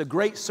leader. It's a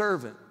great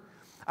servant.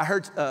 I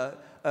heard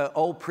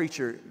old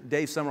preacher,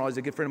 Dave Summerall, is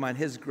a good friend of mine,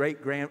 his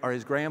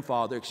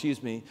grandfather,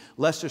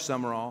 Lester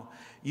Summerall,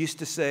 used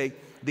to say,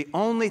 the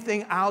only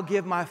thing I'll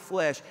give my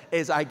flesh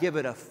is I give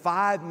it a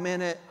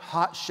 5-minute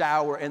hot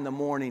shower in the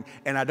morning,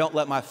 and I don't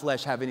let my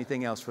flesh have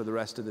anything else for the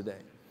rest of the day.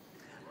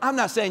 I'm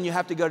not saying you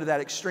have to go to that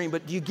extreme,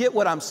 but do you get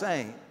what I'm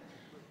saying?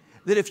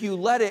 That if you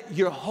let it,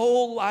 your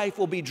whole life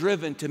will be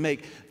driven to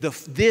make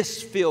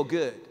this feel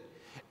good.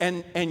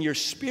 And your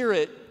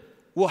spirit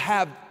will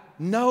have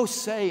no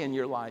say in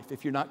your life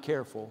if you're not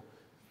careful.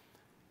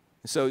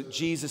 So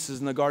Jesus is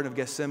in the Garden of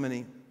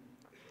Gethsemane.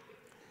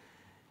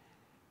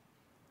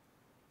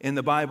 And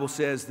the Bible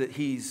says that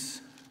he's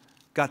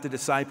got the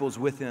disciples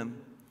with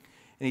him.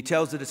 And he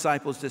tells the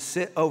disciples to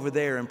sit over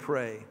there and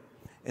pray.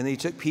 And then he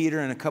took Peter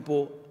and a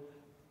couple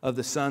of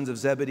the sons of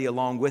Zebedee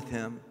along with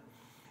him.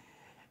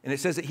 And it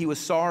says that he was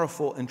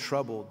sorrowful and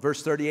troubled.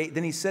 Verse 38,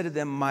 then he said to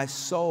them, my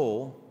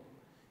soul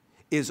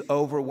is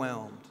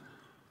overwhelmed.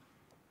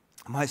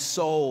 My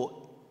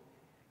soul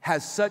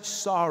has such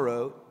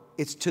sorrow,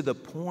 it's to the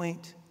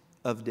point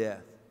of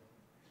death.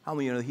 How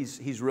many of you know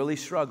he's really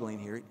struggling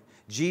here?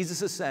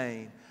 Jesus is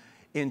saying,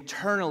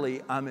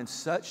 internally, I'm in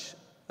such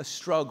a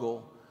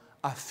struggle,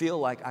 I feel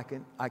like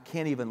I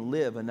can't even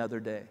live another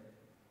day.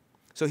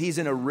 So he's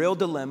in a real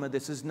dilemma.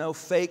 This is no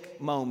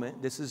fake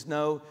moment. This is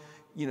no,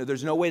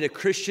 there's no way to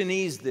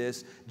Christianize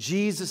this.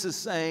 Jesus is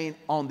saying,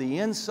 on the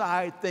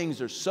inside,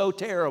 things are so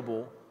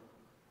terrible,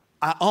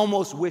 I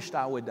almost wished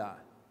I would die.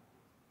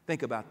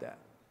 Think about that.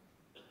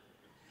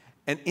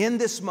 And in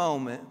this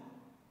moment,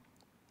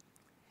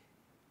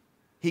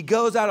 he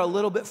goes out a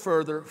little bit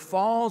further,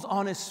 falls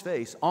on his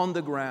face on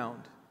the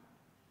ground.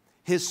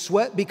 His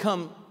sweat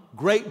becomes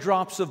great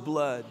drops of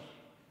blood.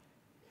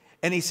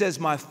 And he says,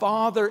 my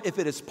Father, if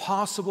it is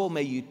possible,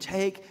 may you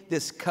take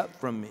this cup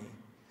from me.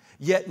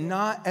 Yet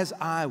not as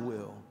I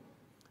will,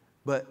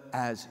 but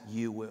as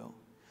you will.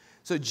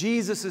 So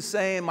Jesus is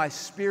saying, my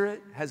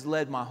spirit has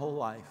led my whole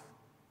life.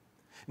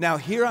 Now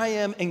here I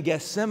am in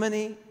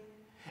Gethsemane,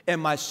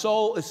 and my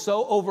soul is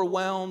so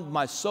overwhelmed.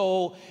 My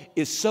soul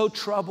is so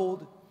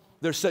troubled.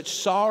 There's such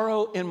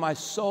sorrow in my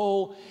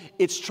soul.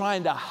 It's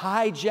trying to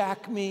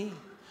hijack me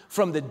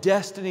from the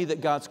destiny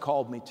that God's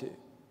called me to.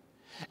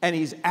 And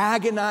he's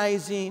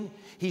agonizing.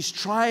 He's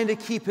trying to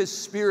keep his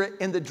spirit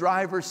in the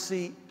driver's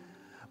seat.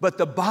 But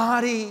the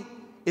body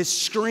is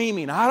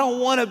screaming, I don't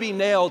want to be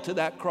nailed to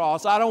that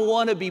cross. I don't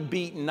want to be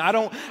beaten. I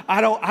don't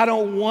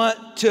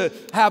want to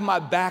have my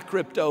back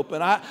ripped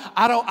open.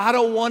 I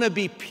don't want to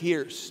be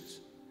pierced.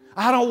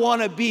 I don't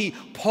want to be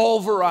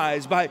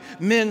pulverized by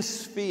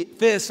men's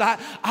fists.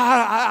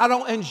 I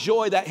don't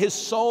enjoy that. His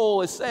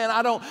soul is saying,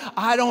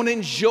 I don't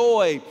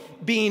enjoy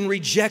being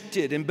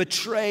rejected and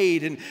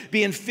betrayed and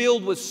being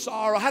filled with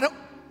sorrow.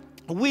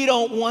 We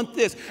don't want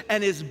this.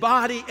 And his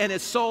body and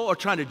his soul are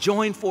trying to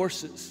join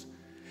forces.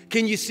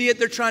 Can you see it?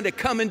 They're trying to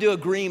come into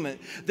agreement.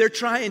 They're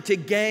trying to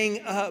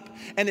gang up.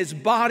 And his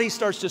body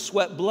starts to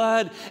sweat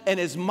blood and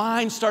his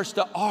mind starts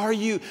to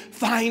argue,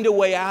 find a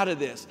way out of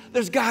this.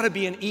 There's got to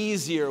be an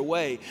easier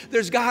way.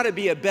 There's got to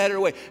be a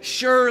better way.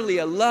 Surely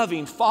a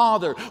loving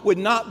father would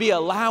not be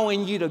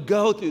allowing you to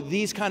go through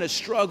these kind of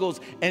struggles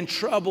and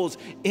troubles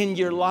in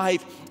your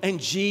life.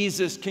 And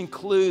Jesus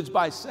concludes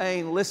by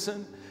saying,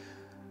 listen,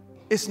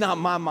 it's not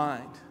my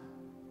mind.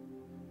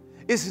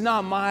 It's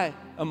not my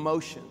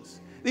emotions.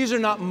 These are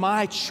not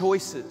my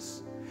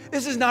choices.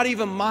 This is not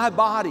even my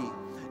body,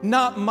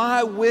 not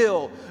my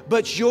will,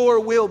 but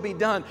your will be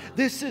done.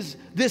 This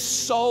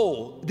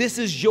soul, this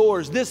is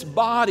yours. This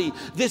body,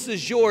 this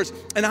is yours.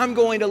 And I'm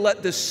going to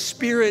let the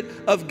Spirit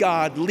of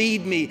God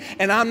lead me.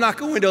 And I'm not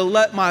going to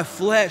let my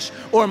flesh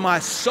or my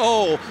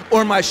soul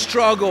or my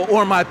struggle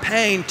or my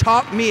pain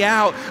talk me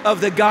out of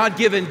the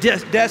God-given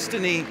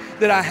destiny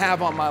that I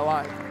have on my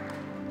life.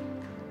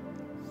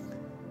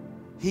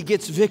 He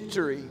gets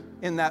victory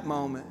in that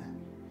moment.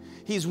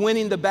 He's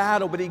winning the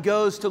battle, but he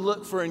goes to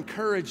look for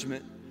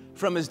encouragement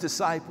from his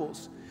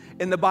disciples.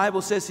 And the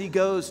Bible says he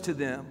goes to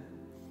them.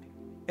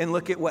 And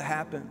look at what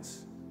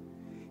happens.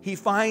 He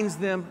finds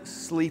them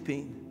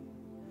sleeping.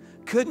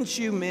 Couldn't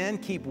you men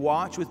keep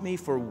watch with me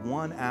for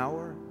 1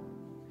 hour?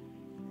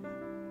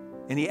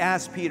 And he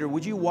asked Peter,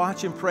 would you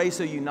watch and pray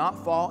so you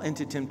not fall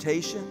into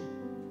temptation?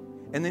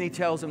 And then he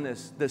tells them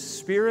this, the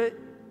spirit,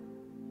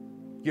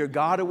 your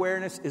God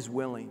awareness is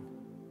willing.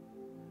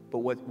 But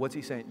what's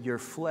he saying? Your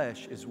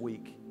flesh is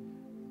weak.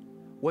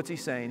 What's he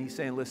saying? He's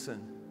saying, listen,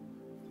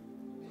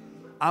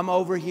 I'm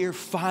over here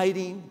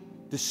fighting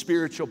the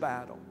spiritual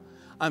battle.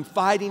 I'm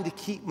fighting to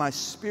keep my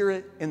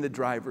spirit in the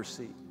driver's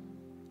seat.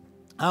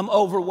 I'm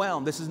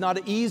overwhelmed. This is not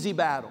an easy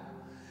battle.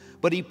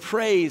 But he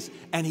prays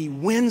and he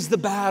wins the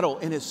battle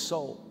in his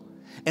soul.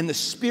 And the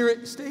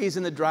spirit stays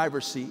in the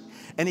driver's seat.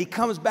 And he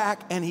comes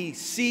back and he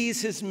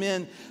sees his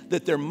men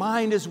that their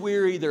mind is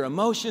weary, their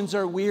emotions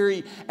are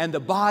weary, and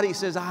the body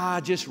says,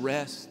 just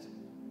rest.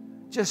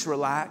 Just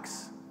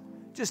relax.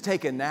 Just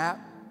take a nap.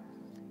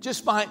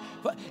 Just find.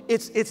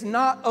 It's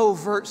not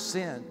overt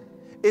sin.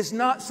 It's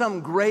not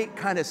some great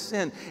kind of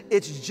sin.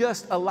 It's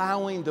just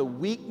allowing the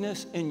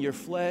weakness in your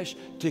flesh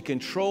to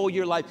control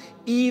your life,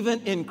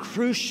 even in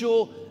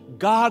crucial,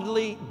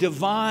 godly,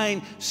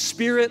 divine,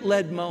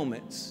 spirit-led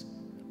moments.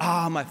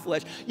 My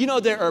flesh. You know,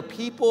 there are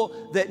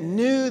people that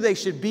knew they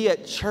should be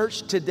at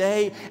church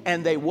today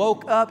and they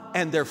woke up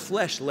and their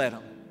flesh led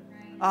them.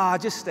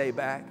 Just stay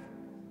back.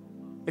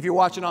 If you're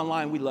watching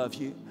online, we love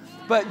you.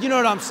 But you know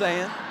what I'm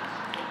saying?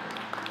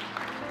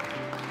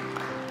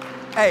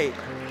 Hey,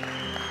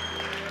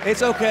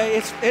 it's okay.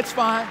 It's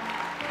fine.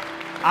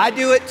 I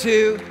do it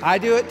too.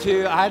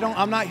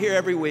 I'm not here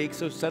every week,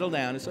 so settle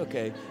down. It's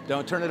okay.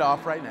 Don't turn it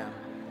off right now.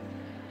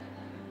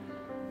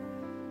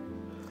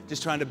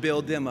 Just trying to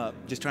build them up.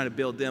 Just trying to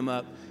build them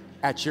up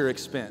at your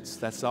expense.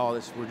 That's all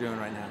we're doing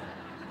right now.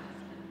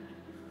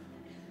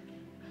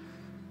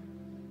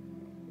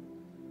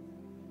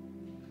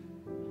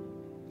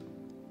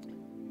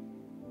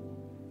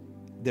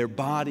 their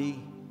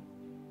body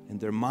and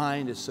their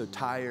mind is so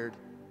tired,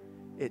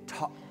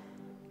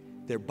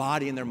 their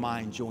body and their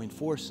mind join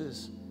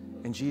forces.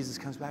 And Jesus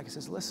comes back and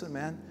says, listen,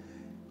 man,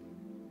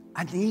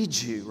 I need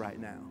you right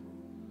now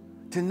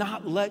to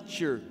not let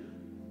your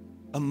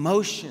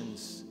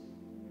emotions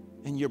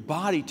and your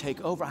body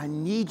take over. I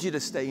need you to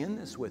stay in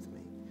this with me.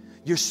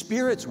 Your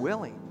spirit's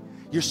willing.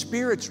 Your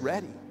spirit's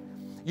ready.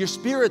 Your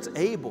spirit's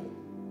able.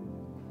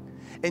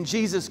 And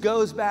Jesus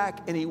goes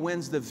back and he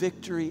wins the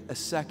victory a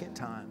second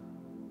time.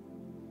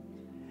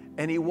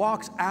 And he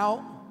walks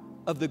out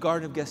of the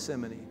Garden of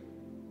Gethsemane.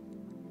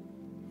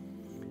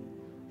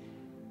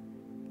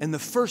 And the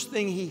first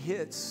thing he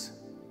hits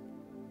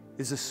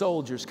is the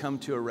soldiers come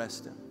to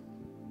arrest him.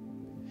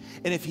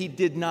 And if he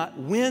did not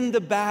win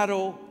the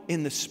battle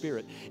in the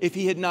spirit, if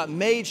he had not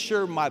made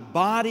sure my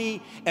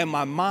body and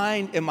my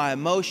mind and my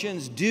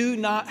emotions do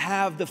not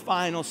have the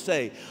final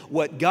say,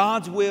 what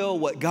God's will,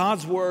 what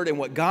God's word, and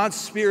what God's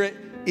spirit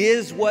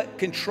is what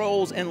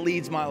controls and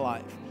leads my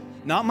life.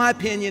 Not my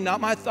opinion, not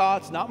my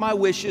thoughts, not my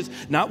wishes,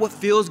 not what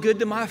feels good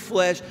to my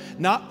flesh,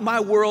 not my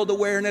world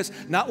awareness,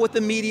 not what the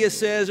media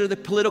says or the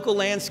political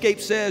landscape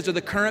says or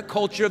the current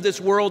culture of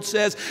this world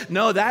says.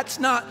 No, that's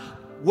not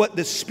what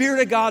the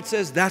Spirit of God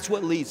says. That's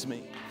what leads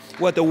me.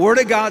 What the Word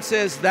of God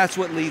says, that's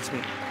what leads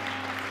me.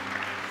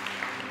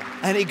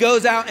 And he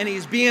goes out and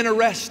he's being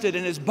arrested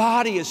and his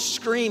body is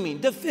screaming,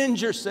 defend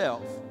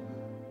yourself.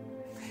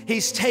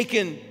 He's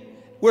taken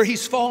where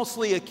he's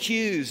falsely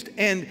accused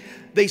and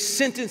they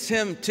sentence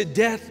him to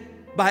death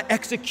by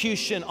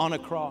execution on a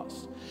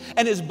cross.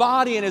 And his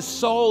body and his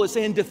soul is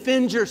saying,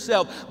 defend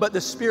yourself. But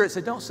the Spirit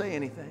said, don't say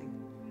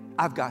anything.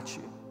 I've got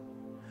you.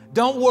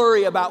 Don't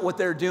worry about what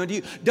they're doing to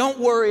you. Don't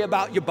worry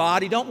about your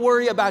body. Don't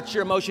worry about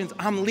your emotions.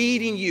 I'm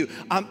leading you.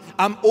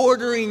 I'm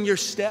ordering your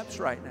steps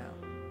right now.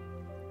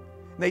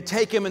 And they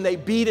take him and they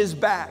beat his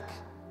back.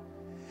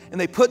 And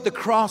they put the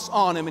cross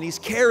on him and he's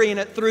carrying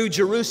it through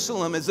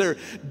Jerusalem as they're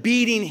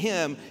beating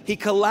him. He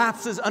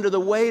collapses under the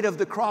weight of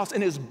the cross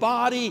and his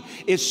body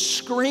is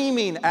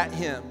screaming at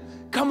him.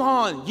 Come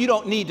on, you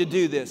don't need to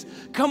do this.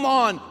 Come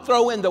on,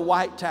 throw in the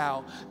white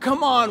towel.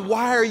 Come on,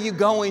 why are you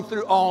going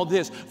through all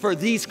this for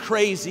these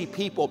crazy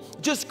people?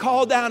 Just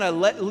call down a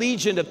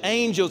legion of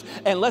angels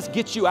and let's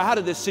get you out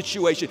of this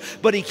situation.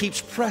 But he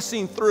keeps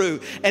pressing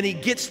through and he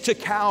gets to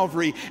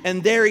Calvary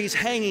and there he's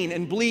hanging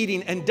and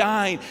bleeding and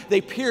dying. They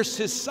pierce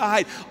his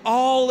side.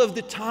 All of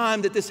the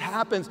time that this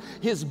happens,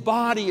 his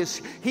body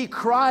he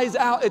cries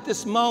out at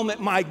this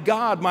moment, my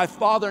God, my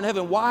Father in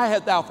heaven, why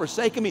hast thou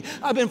forsaken me?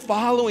 I've been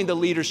following the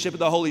leadership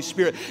of the Holy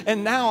Spirit.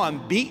 And now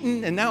I'm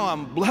beaten and now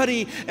I'm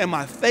bloody and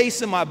my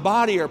face and my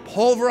body are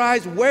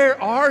pulverized.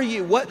 Where are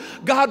you? What,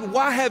 God,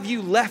 why have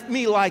you left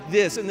me like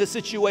this in this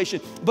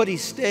situation? But he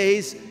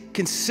stays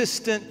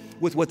consistent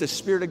with what the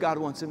Spirit of God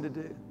wants him to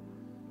do.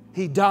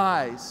 He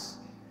dies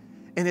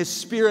and his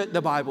spirit,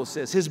 the Bible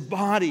says, his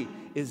body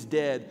is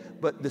dead,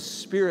 but the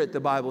Spirit, the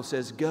Bible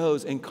says,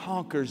 goes and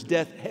conquers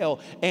death,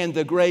 hell, and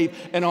the grave.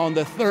 And on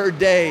the third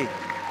day,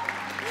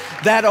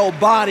 that old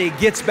body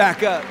gets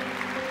back up.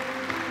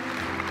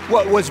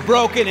 What was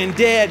broken and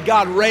dead,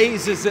 God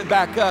raises it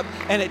back up.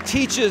 And it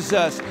teaches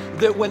us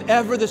that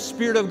whenever the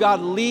Spirit of God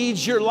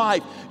leads your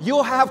life,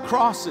 you'll have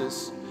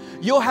crosses.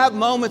 You'll have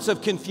moments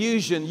of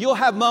confusion. You'll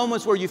have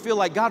moments where you feel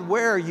like, God,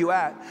 where are you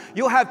at?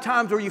 You'll have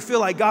times where you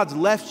feel like God's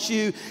left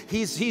you.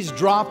 He's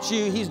dropped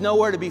you. He's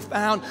nowhere to be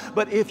found.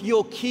 But if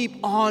you'll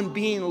keep on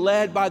being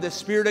led by the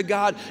Spirit of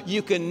God,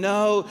 you can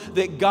know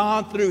that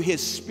God, through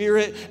His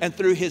Spirit and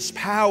through His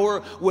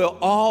power, will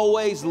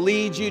always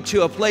lead you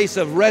to a place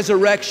of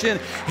resurrection.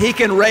 He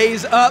can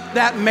raise up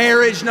that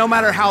marriage no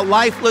matter how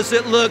lifeless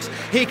it looks.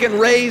 He can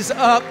raise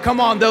up, come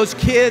on, those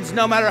kids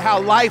no matter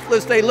how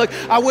lifeless they look.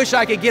 I wish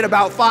I could get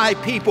about 5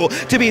 people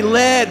to be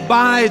led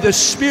by the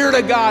Spirit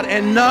of God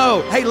and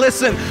know, hey,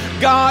 listen,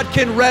 God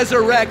can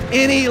resurrect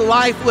any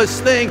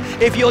lifeless thing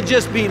if you'll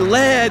just be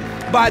led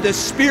by the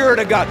Spirit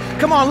of God.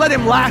 Come on, let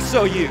Him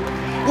lasso you.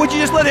 Would you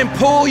just let Him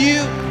pull you?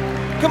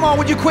 Come on,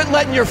 would you quit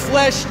letting your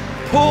flesh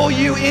pull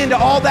you into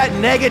all that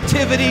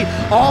negativity,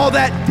 all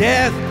that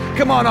death?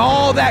 Come on,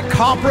 all that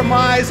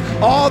compromise,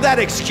 all that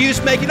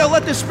excuse making. No,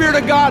 let the Spirit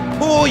of God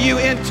pull you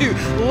into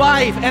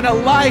life, and a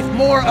life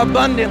more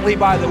abundantly,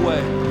 by the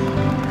way.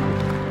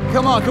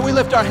 Come on, can we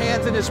lift our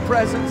hands in His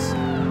presence?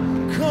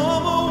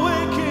 Come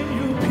awaken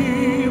you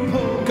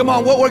people. Come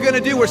on, what we're going to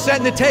do, we're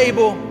setting the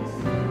table.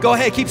 Go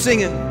ahead, keep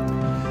singing.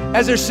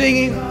 As they're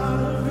singing,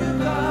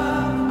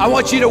 I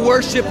want you to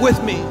worship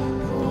with me.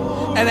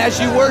 And as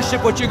you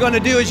worship, what you're going to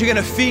do is you're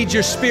going to feed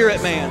your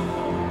spirit, man.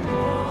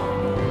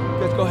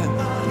 Let's go ahead.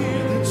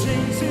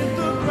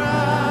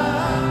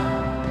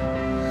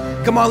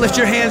 Come on, lift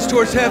your hands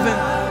towards heaven.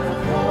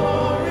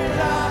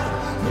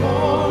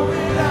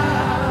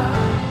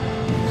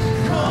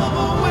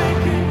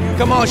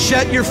 Come on,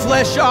 shut your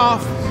flesh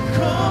off.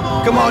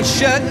 Come on,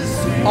 shut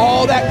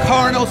all that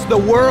carnal, the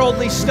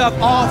worldly stuff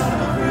off.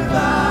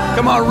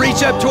 Come on,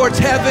 reach up towards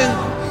heaven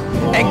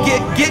and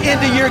get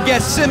into your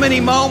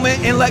Gethsemane moment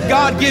and let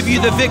God give you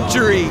the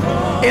victory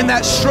in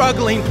that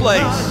struggling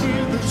place.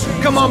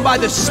 Come on, by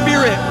the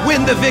Spirit,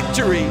 win the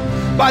victory.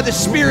 By the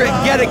Spirit,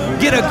 get a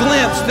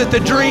glimpse that the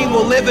dream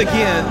will live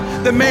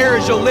again. The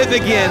marriage will live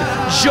again.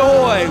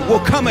 Joy will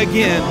come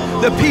again.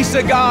 The peace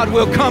of God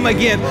will come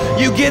again.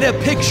 You get a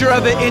picture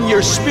of it in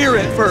your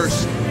spirit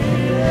first.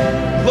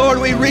 Lord,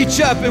 we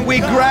reach up and we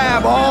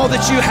grab all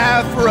that you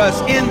have for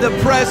us in the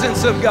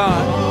presence of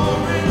God.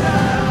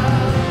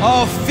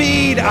 Oh,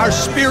 feed our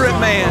spirit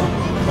man.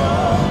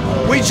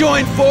 We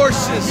join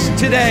forces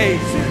today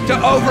to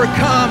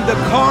overcome the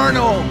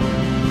carnal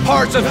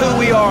parts of who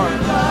we are.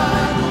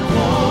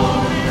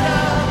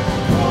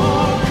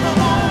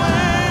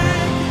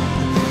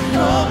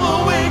 Come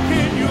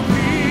awaken your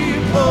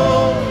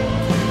people.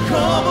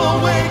 Come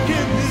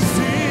awaken this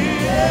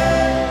city.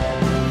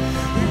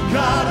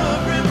 God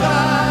of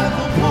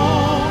revival,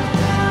 pull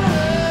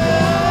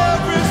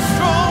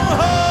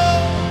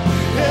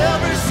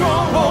every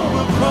stronghold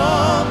will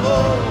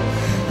crumble.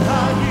 I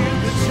hear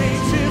the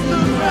chains hit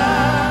the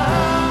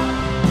ground.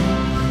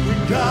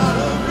 God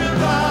of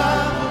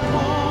revival,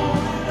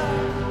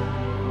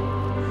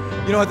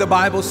 pull. You know what the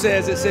Bible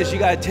says? It says you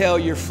got to tell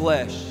your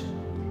flesh.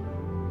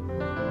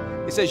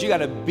 It says you got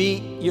to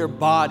beat your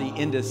body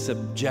into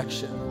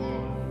subjection.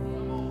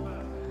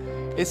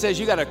 It says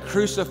you got to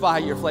crucify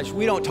your flesh.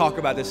 We don't talk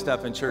about this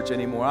stuff in church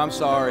anymore. I'm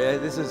sorry. I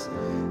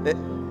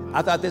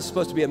thought this was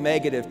supposed to be a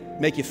mega to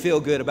make you feel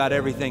good about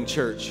everything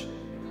church.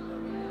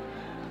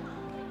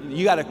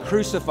 You got to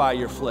crucify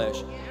your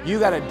flesh. You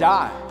got to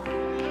die.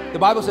 The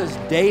Bible says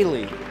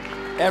daily,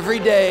 every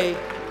day,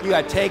 you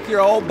got to take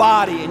your old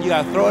body and you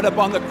got to throw it up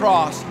on the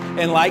cross.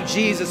 And like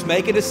Jesus,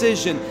 make a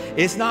decision.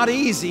 It's not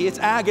easy, it's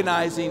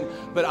agonizing,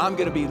 but I'm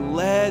going to be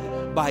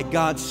led by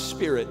God's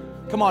Spirit.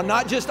 Come on,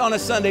 not just on a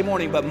Sunday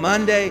morning, but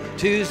Monday,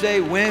 Tuesday,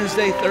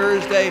 Wednesday,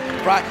 Thursday,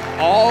 Friday,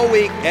 all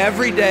week,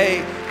 every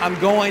day, I'm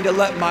going to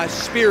let my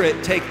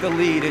Spirit take the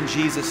lead in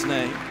Jesus'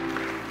 name.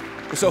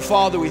 So,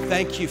 Father, we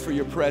thank you for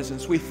your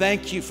presence. We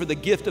thank you for the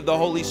gift of the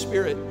Holy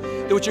Spirit,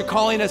 that what you're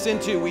calling us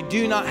into, we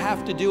do not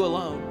have to do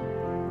alone.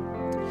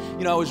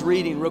 You know, I was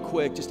reading real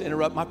quick, just to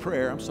interrupt my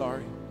prayer, I'm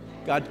sorry.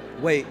 God,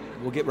 wait,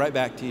 we'll get right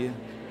back to you.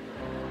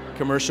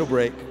 Commercial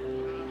break.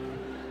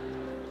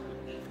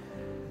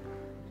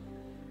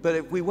 But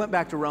if we went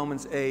back to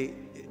Romans 8,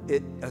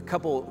 a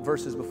couple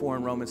verses before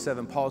in Romans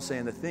 7, Paul's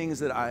saying the things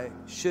that I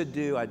should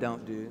do, I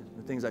don't do.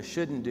 The things I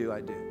shouldn't do,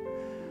 I do.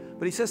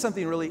 But he says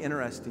something really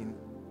interesting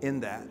in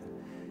that.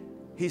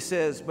 He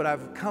says, but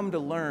I've come to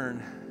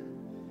learn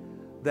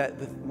that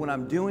when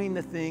I'm doing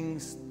the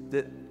things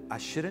that I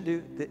shouldn't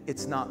do, that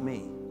it's not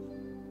me.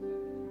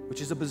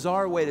 Which is a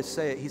bizarre way to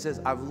say it. He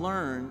says, I've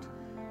learned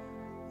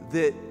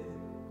that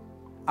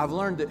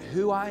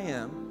who I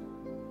am,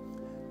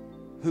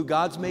 who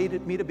God's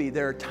made me to be,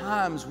 there are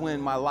times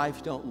when my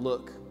life don't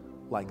look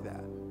like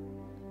that.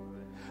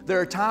 There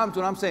are times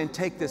when I'm saying,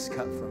 take this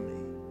cup from me.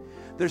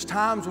 There's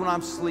times when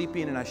I'm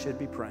sleeping and I should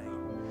be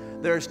praying.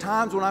 There's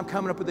times when I'm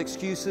coming up with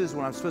excuses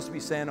when I'm supposed to be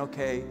saying,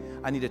 okay,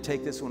 I need to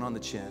take this one on the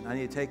chin. I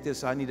need to take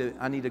this, I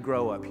need to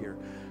grow up here.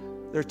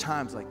 There are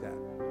times like that.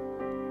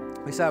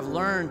 He said, I've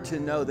learned to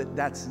know that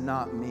that's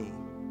not me.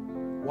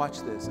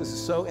 Watch this. This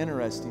is so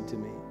interesting to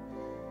me.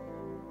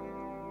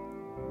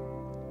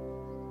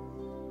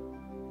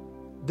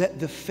 That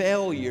the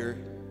failure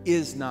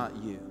is not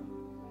you.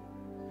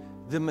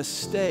 The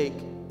mistake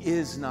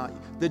is not you.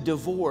 The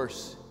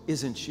divorce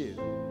isn't you.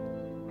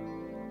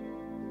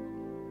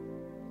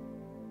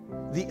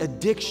 The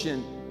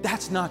addiction,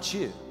 that's not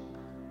you.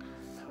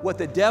 What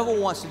the devil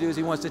wants to do is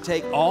he wants to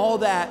take all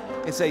that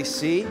and say,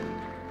 see,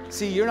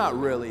 you don't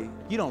really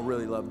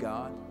love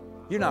God.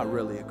 You're not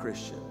really a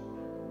Christian.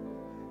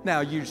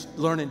 Now, you're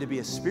learning to be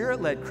a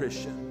Spirit-led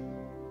Christian,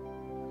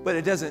 but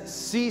it doesn't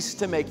cease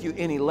to make you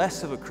any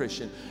less of a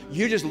Christian.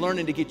 You're just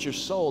learning to get your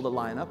soul to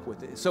line up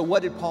with it. So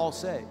what did Paul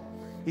say?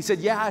 He said,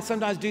 yeah, I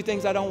sometimes do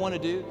things I don't want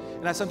to do,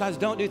 and I sometimes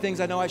don't do things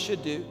I know I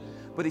should do.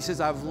 But he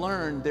says, I've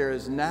learned there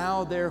is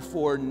now,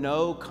 therefore,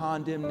 no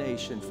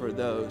condemnation for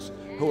those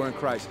who are in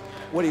Christ.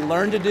 What he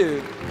learned to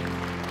do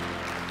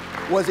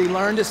was he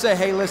learned to say,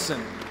 hey,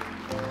 listen,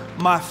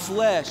 my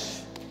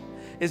flesh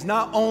is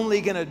not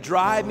only going to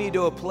drive me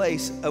to a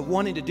place of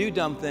wanting to do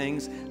dumb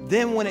things,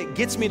 then when it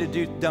gets me to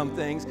do dumb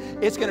things,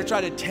 it's going to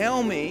try to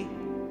tell me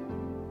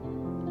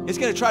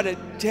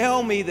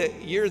that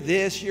you're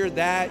this, you're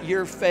that,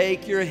 you're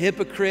fake, you're a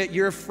hypocrite,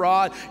 you're a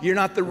fraud, you're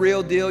not the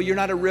real deal, you're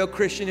not a real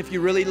Christian. If you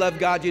really love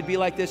God, you'd be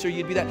like this or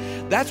you'd be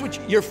that. That's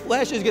what your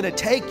flesh is going to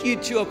take you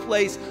to a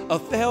place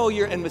of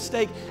failure and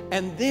mistake,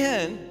 and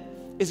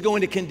then is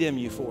going to condemn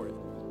you for it.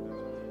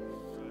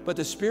 But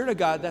the Spirit of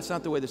God, that's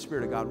not the way the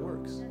Spirit of God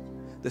works.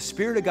 The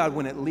Spirit of God,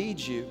 when it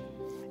leads you,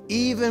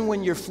 even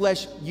when your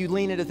flesh, you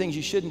lean into things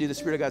you shouldn't do, the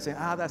Spirit of God saying,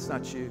 that's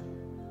not you.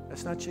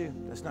 That's not you.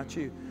 That's not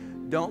you.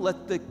 Don't let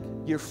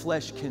your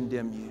flesh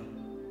condemn you.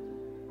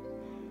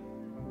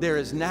 There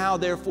is now,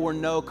 therefore,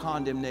 no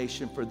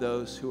condemnation for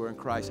those who are in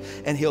Christ.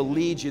 And He'll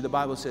lead you, the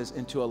Bible says,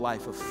 into a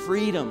life of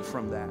freedom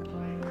from that.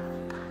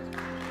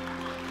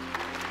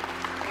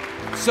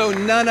 So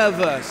none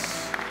of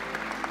us,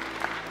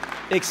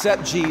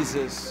 except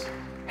Jesus,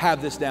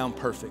 have this down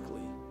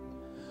perfectly.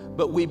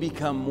 but we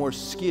become more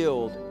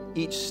skilled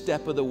each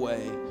step of the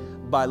way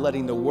by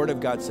letting the Word of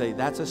God say,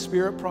 that's a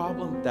spirit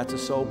problem, that's a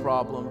soul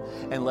problem,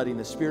 and letting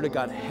the Spirit of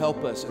God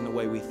help us in the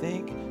way we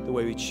think, the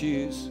way we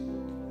choose,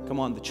 come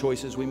on, the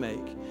choices we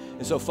make.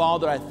 And so,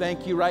 Father, I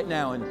thank you right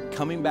now, and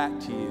coming back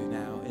to you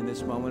now in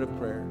this moment of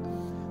prayer,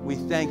 we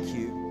thank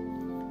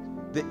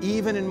you that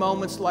even in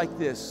moments like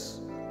this,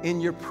 in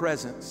your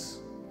presence,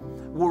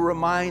 we're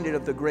reminded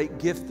of the great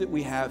gift that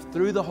we have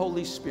through the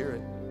Holy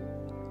Spirit,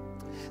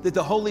 that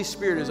the Holy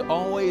Spirit is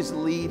always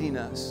leading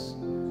us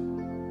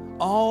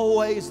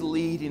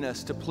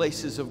to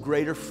places of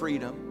greater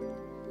freedom,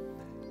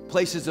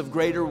 places of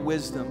greater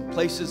wisdom,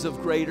 places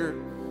of greater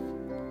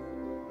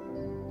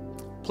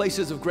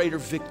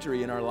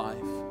victory in our life.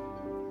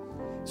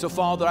 So,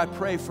 Father, I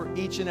pray for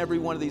each and every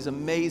one of these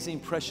amazing,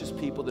 precious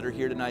people that are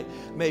here tonight.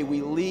 May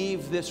we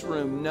leave this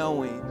room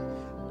knowing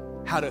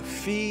how to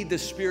feed the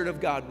Spirit of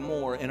God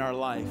more in our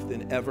life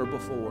than ever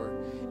before.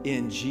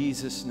 In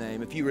Jesus'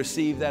 name. If you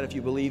receive that, if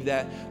you believe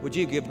that, would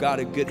you give God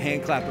a good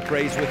hand clap of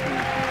praise with me?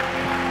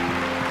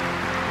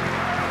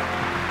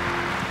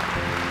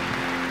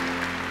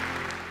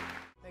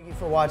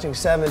 For watching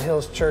Seven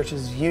Hills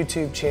Church's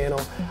YouTube channel.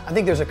 I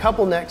think there's a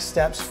couple next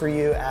steps for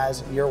you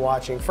as you're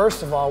watching.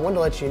 First of all, I wanted to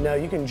let you know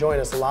you can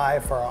join us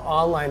live for our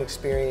online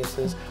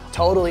experiences,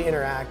 totally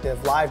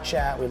interactive, live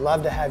chat. We'd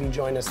love to have you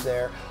join us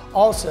there.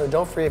 Also,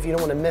 don't forget, if you don't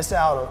want to miss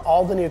out on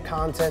all the new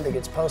content that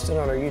gets posted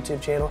on our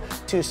YouTube channel,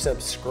 to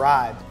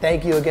subscribe.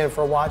 Thank you again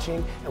for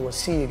watching, and we'll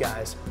see you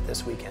guys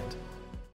this weekend.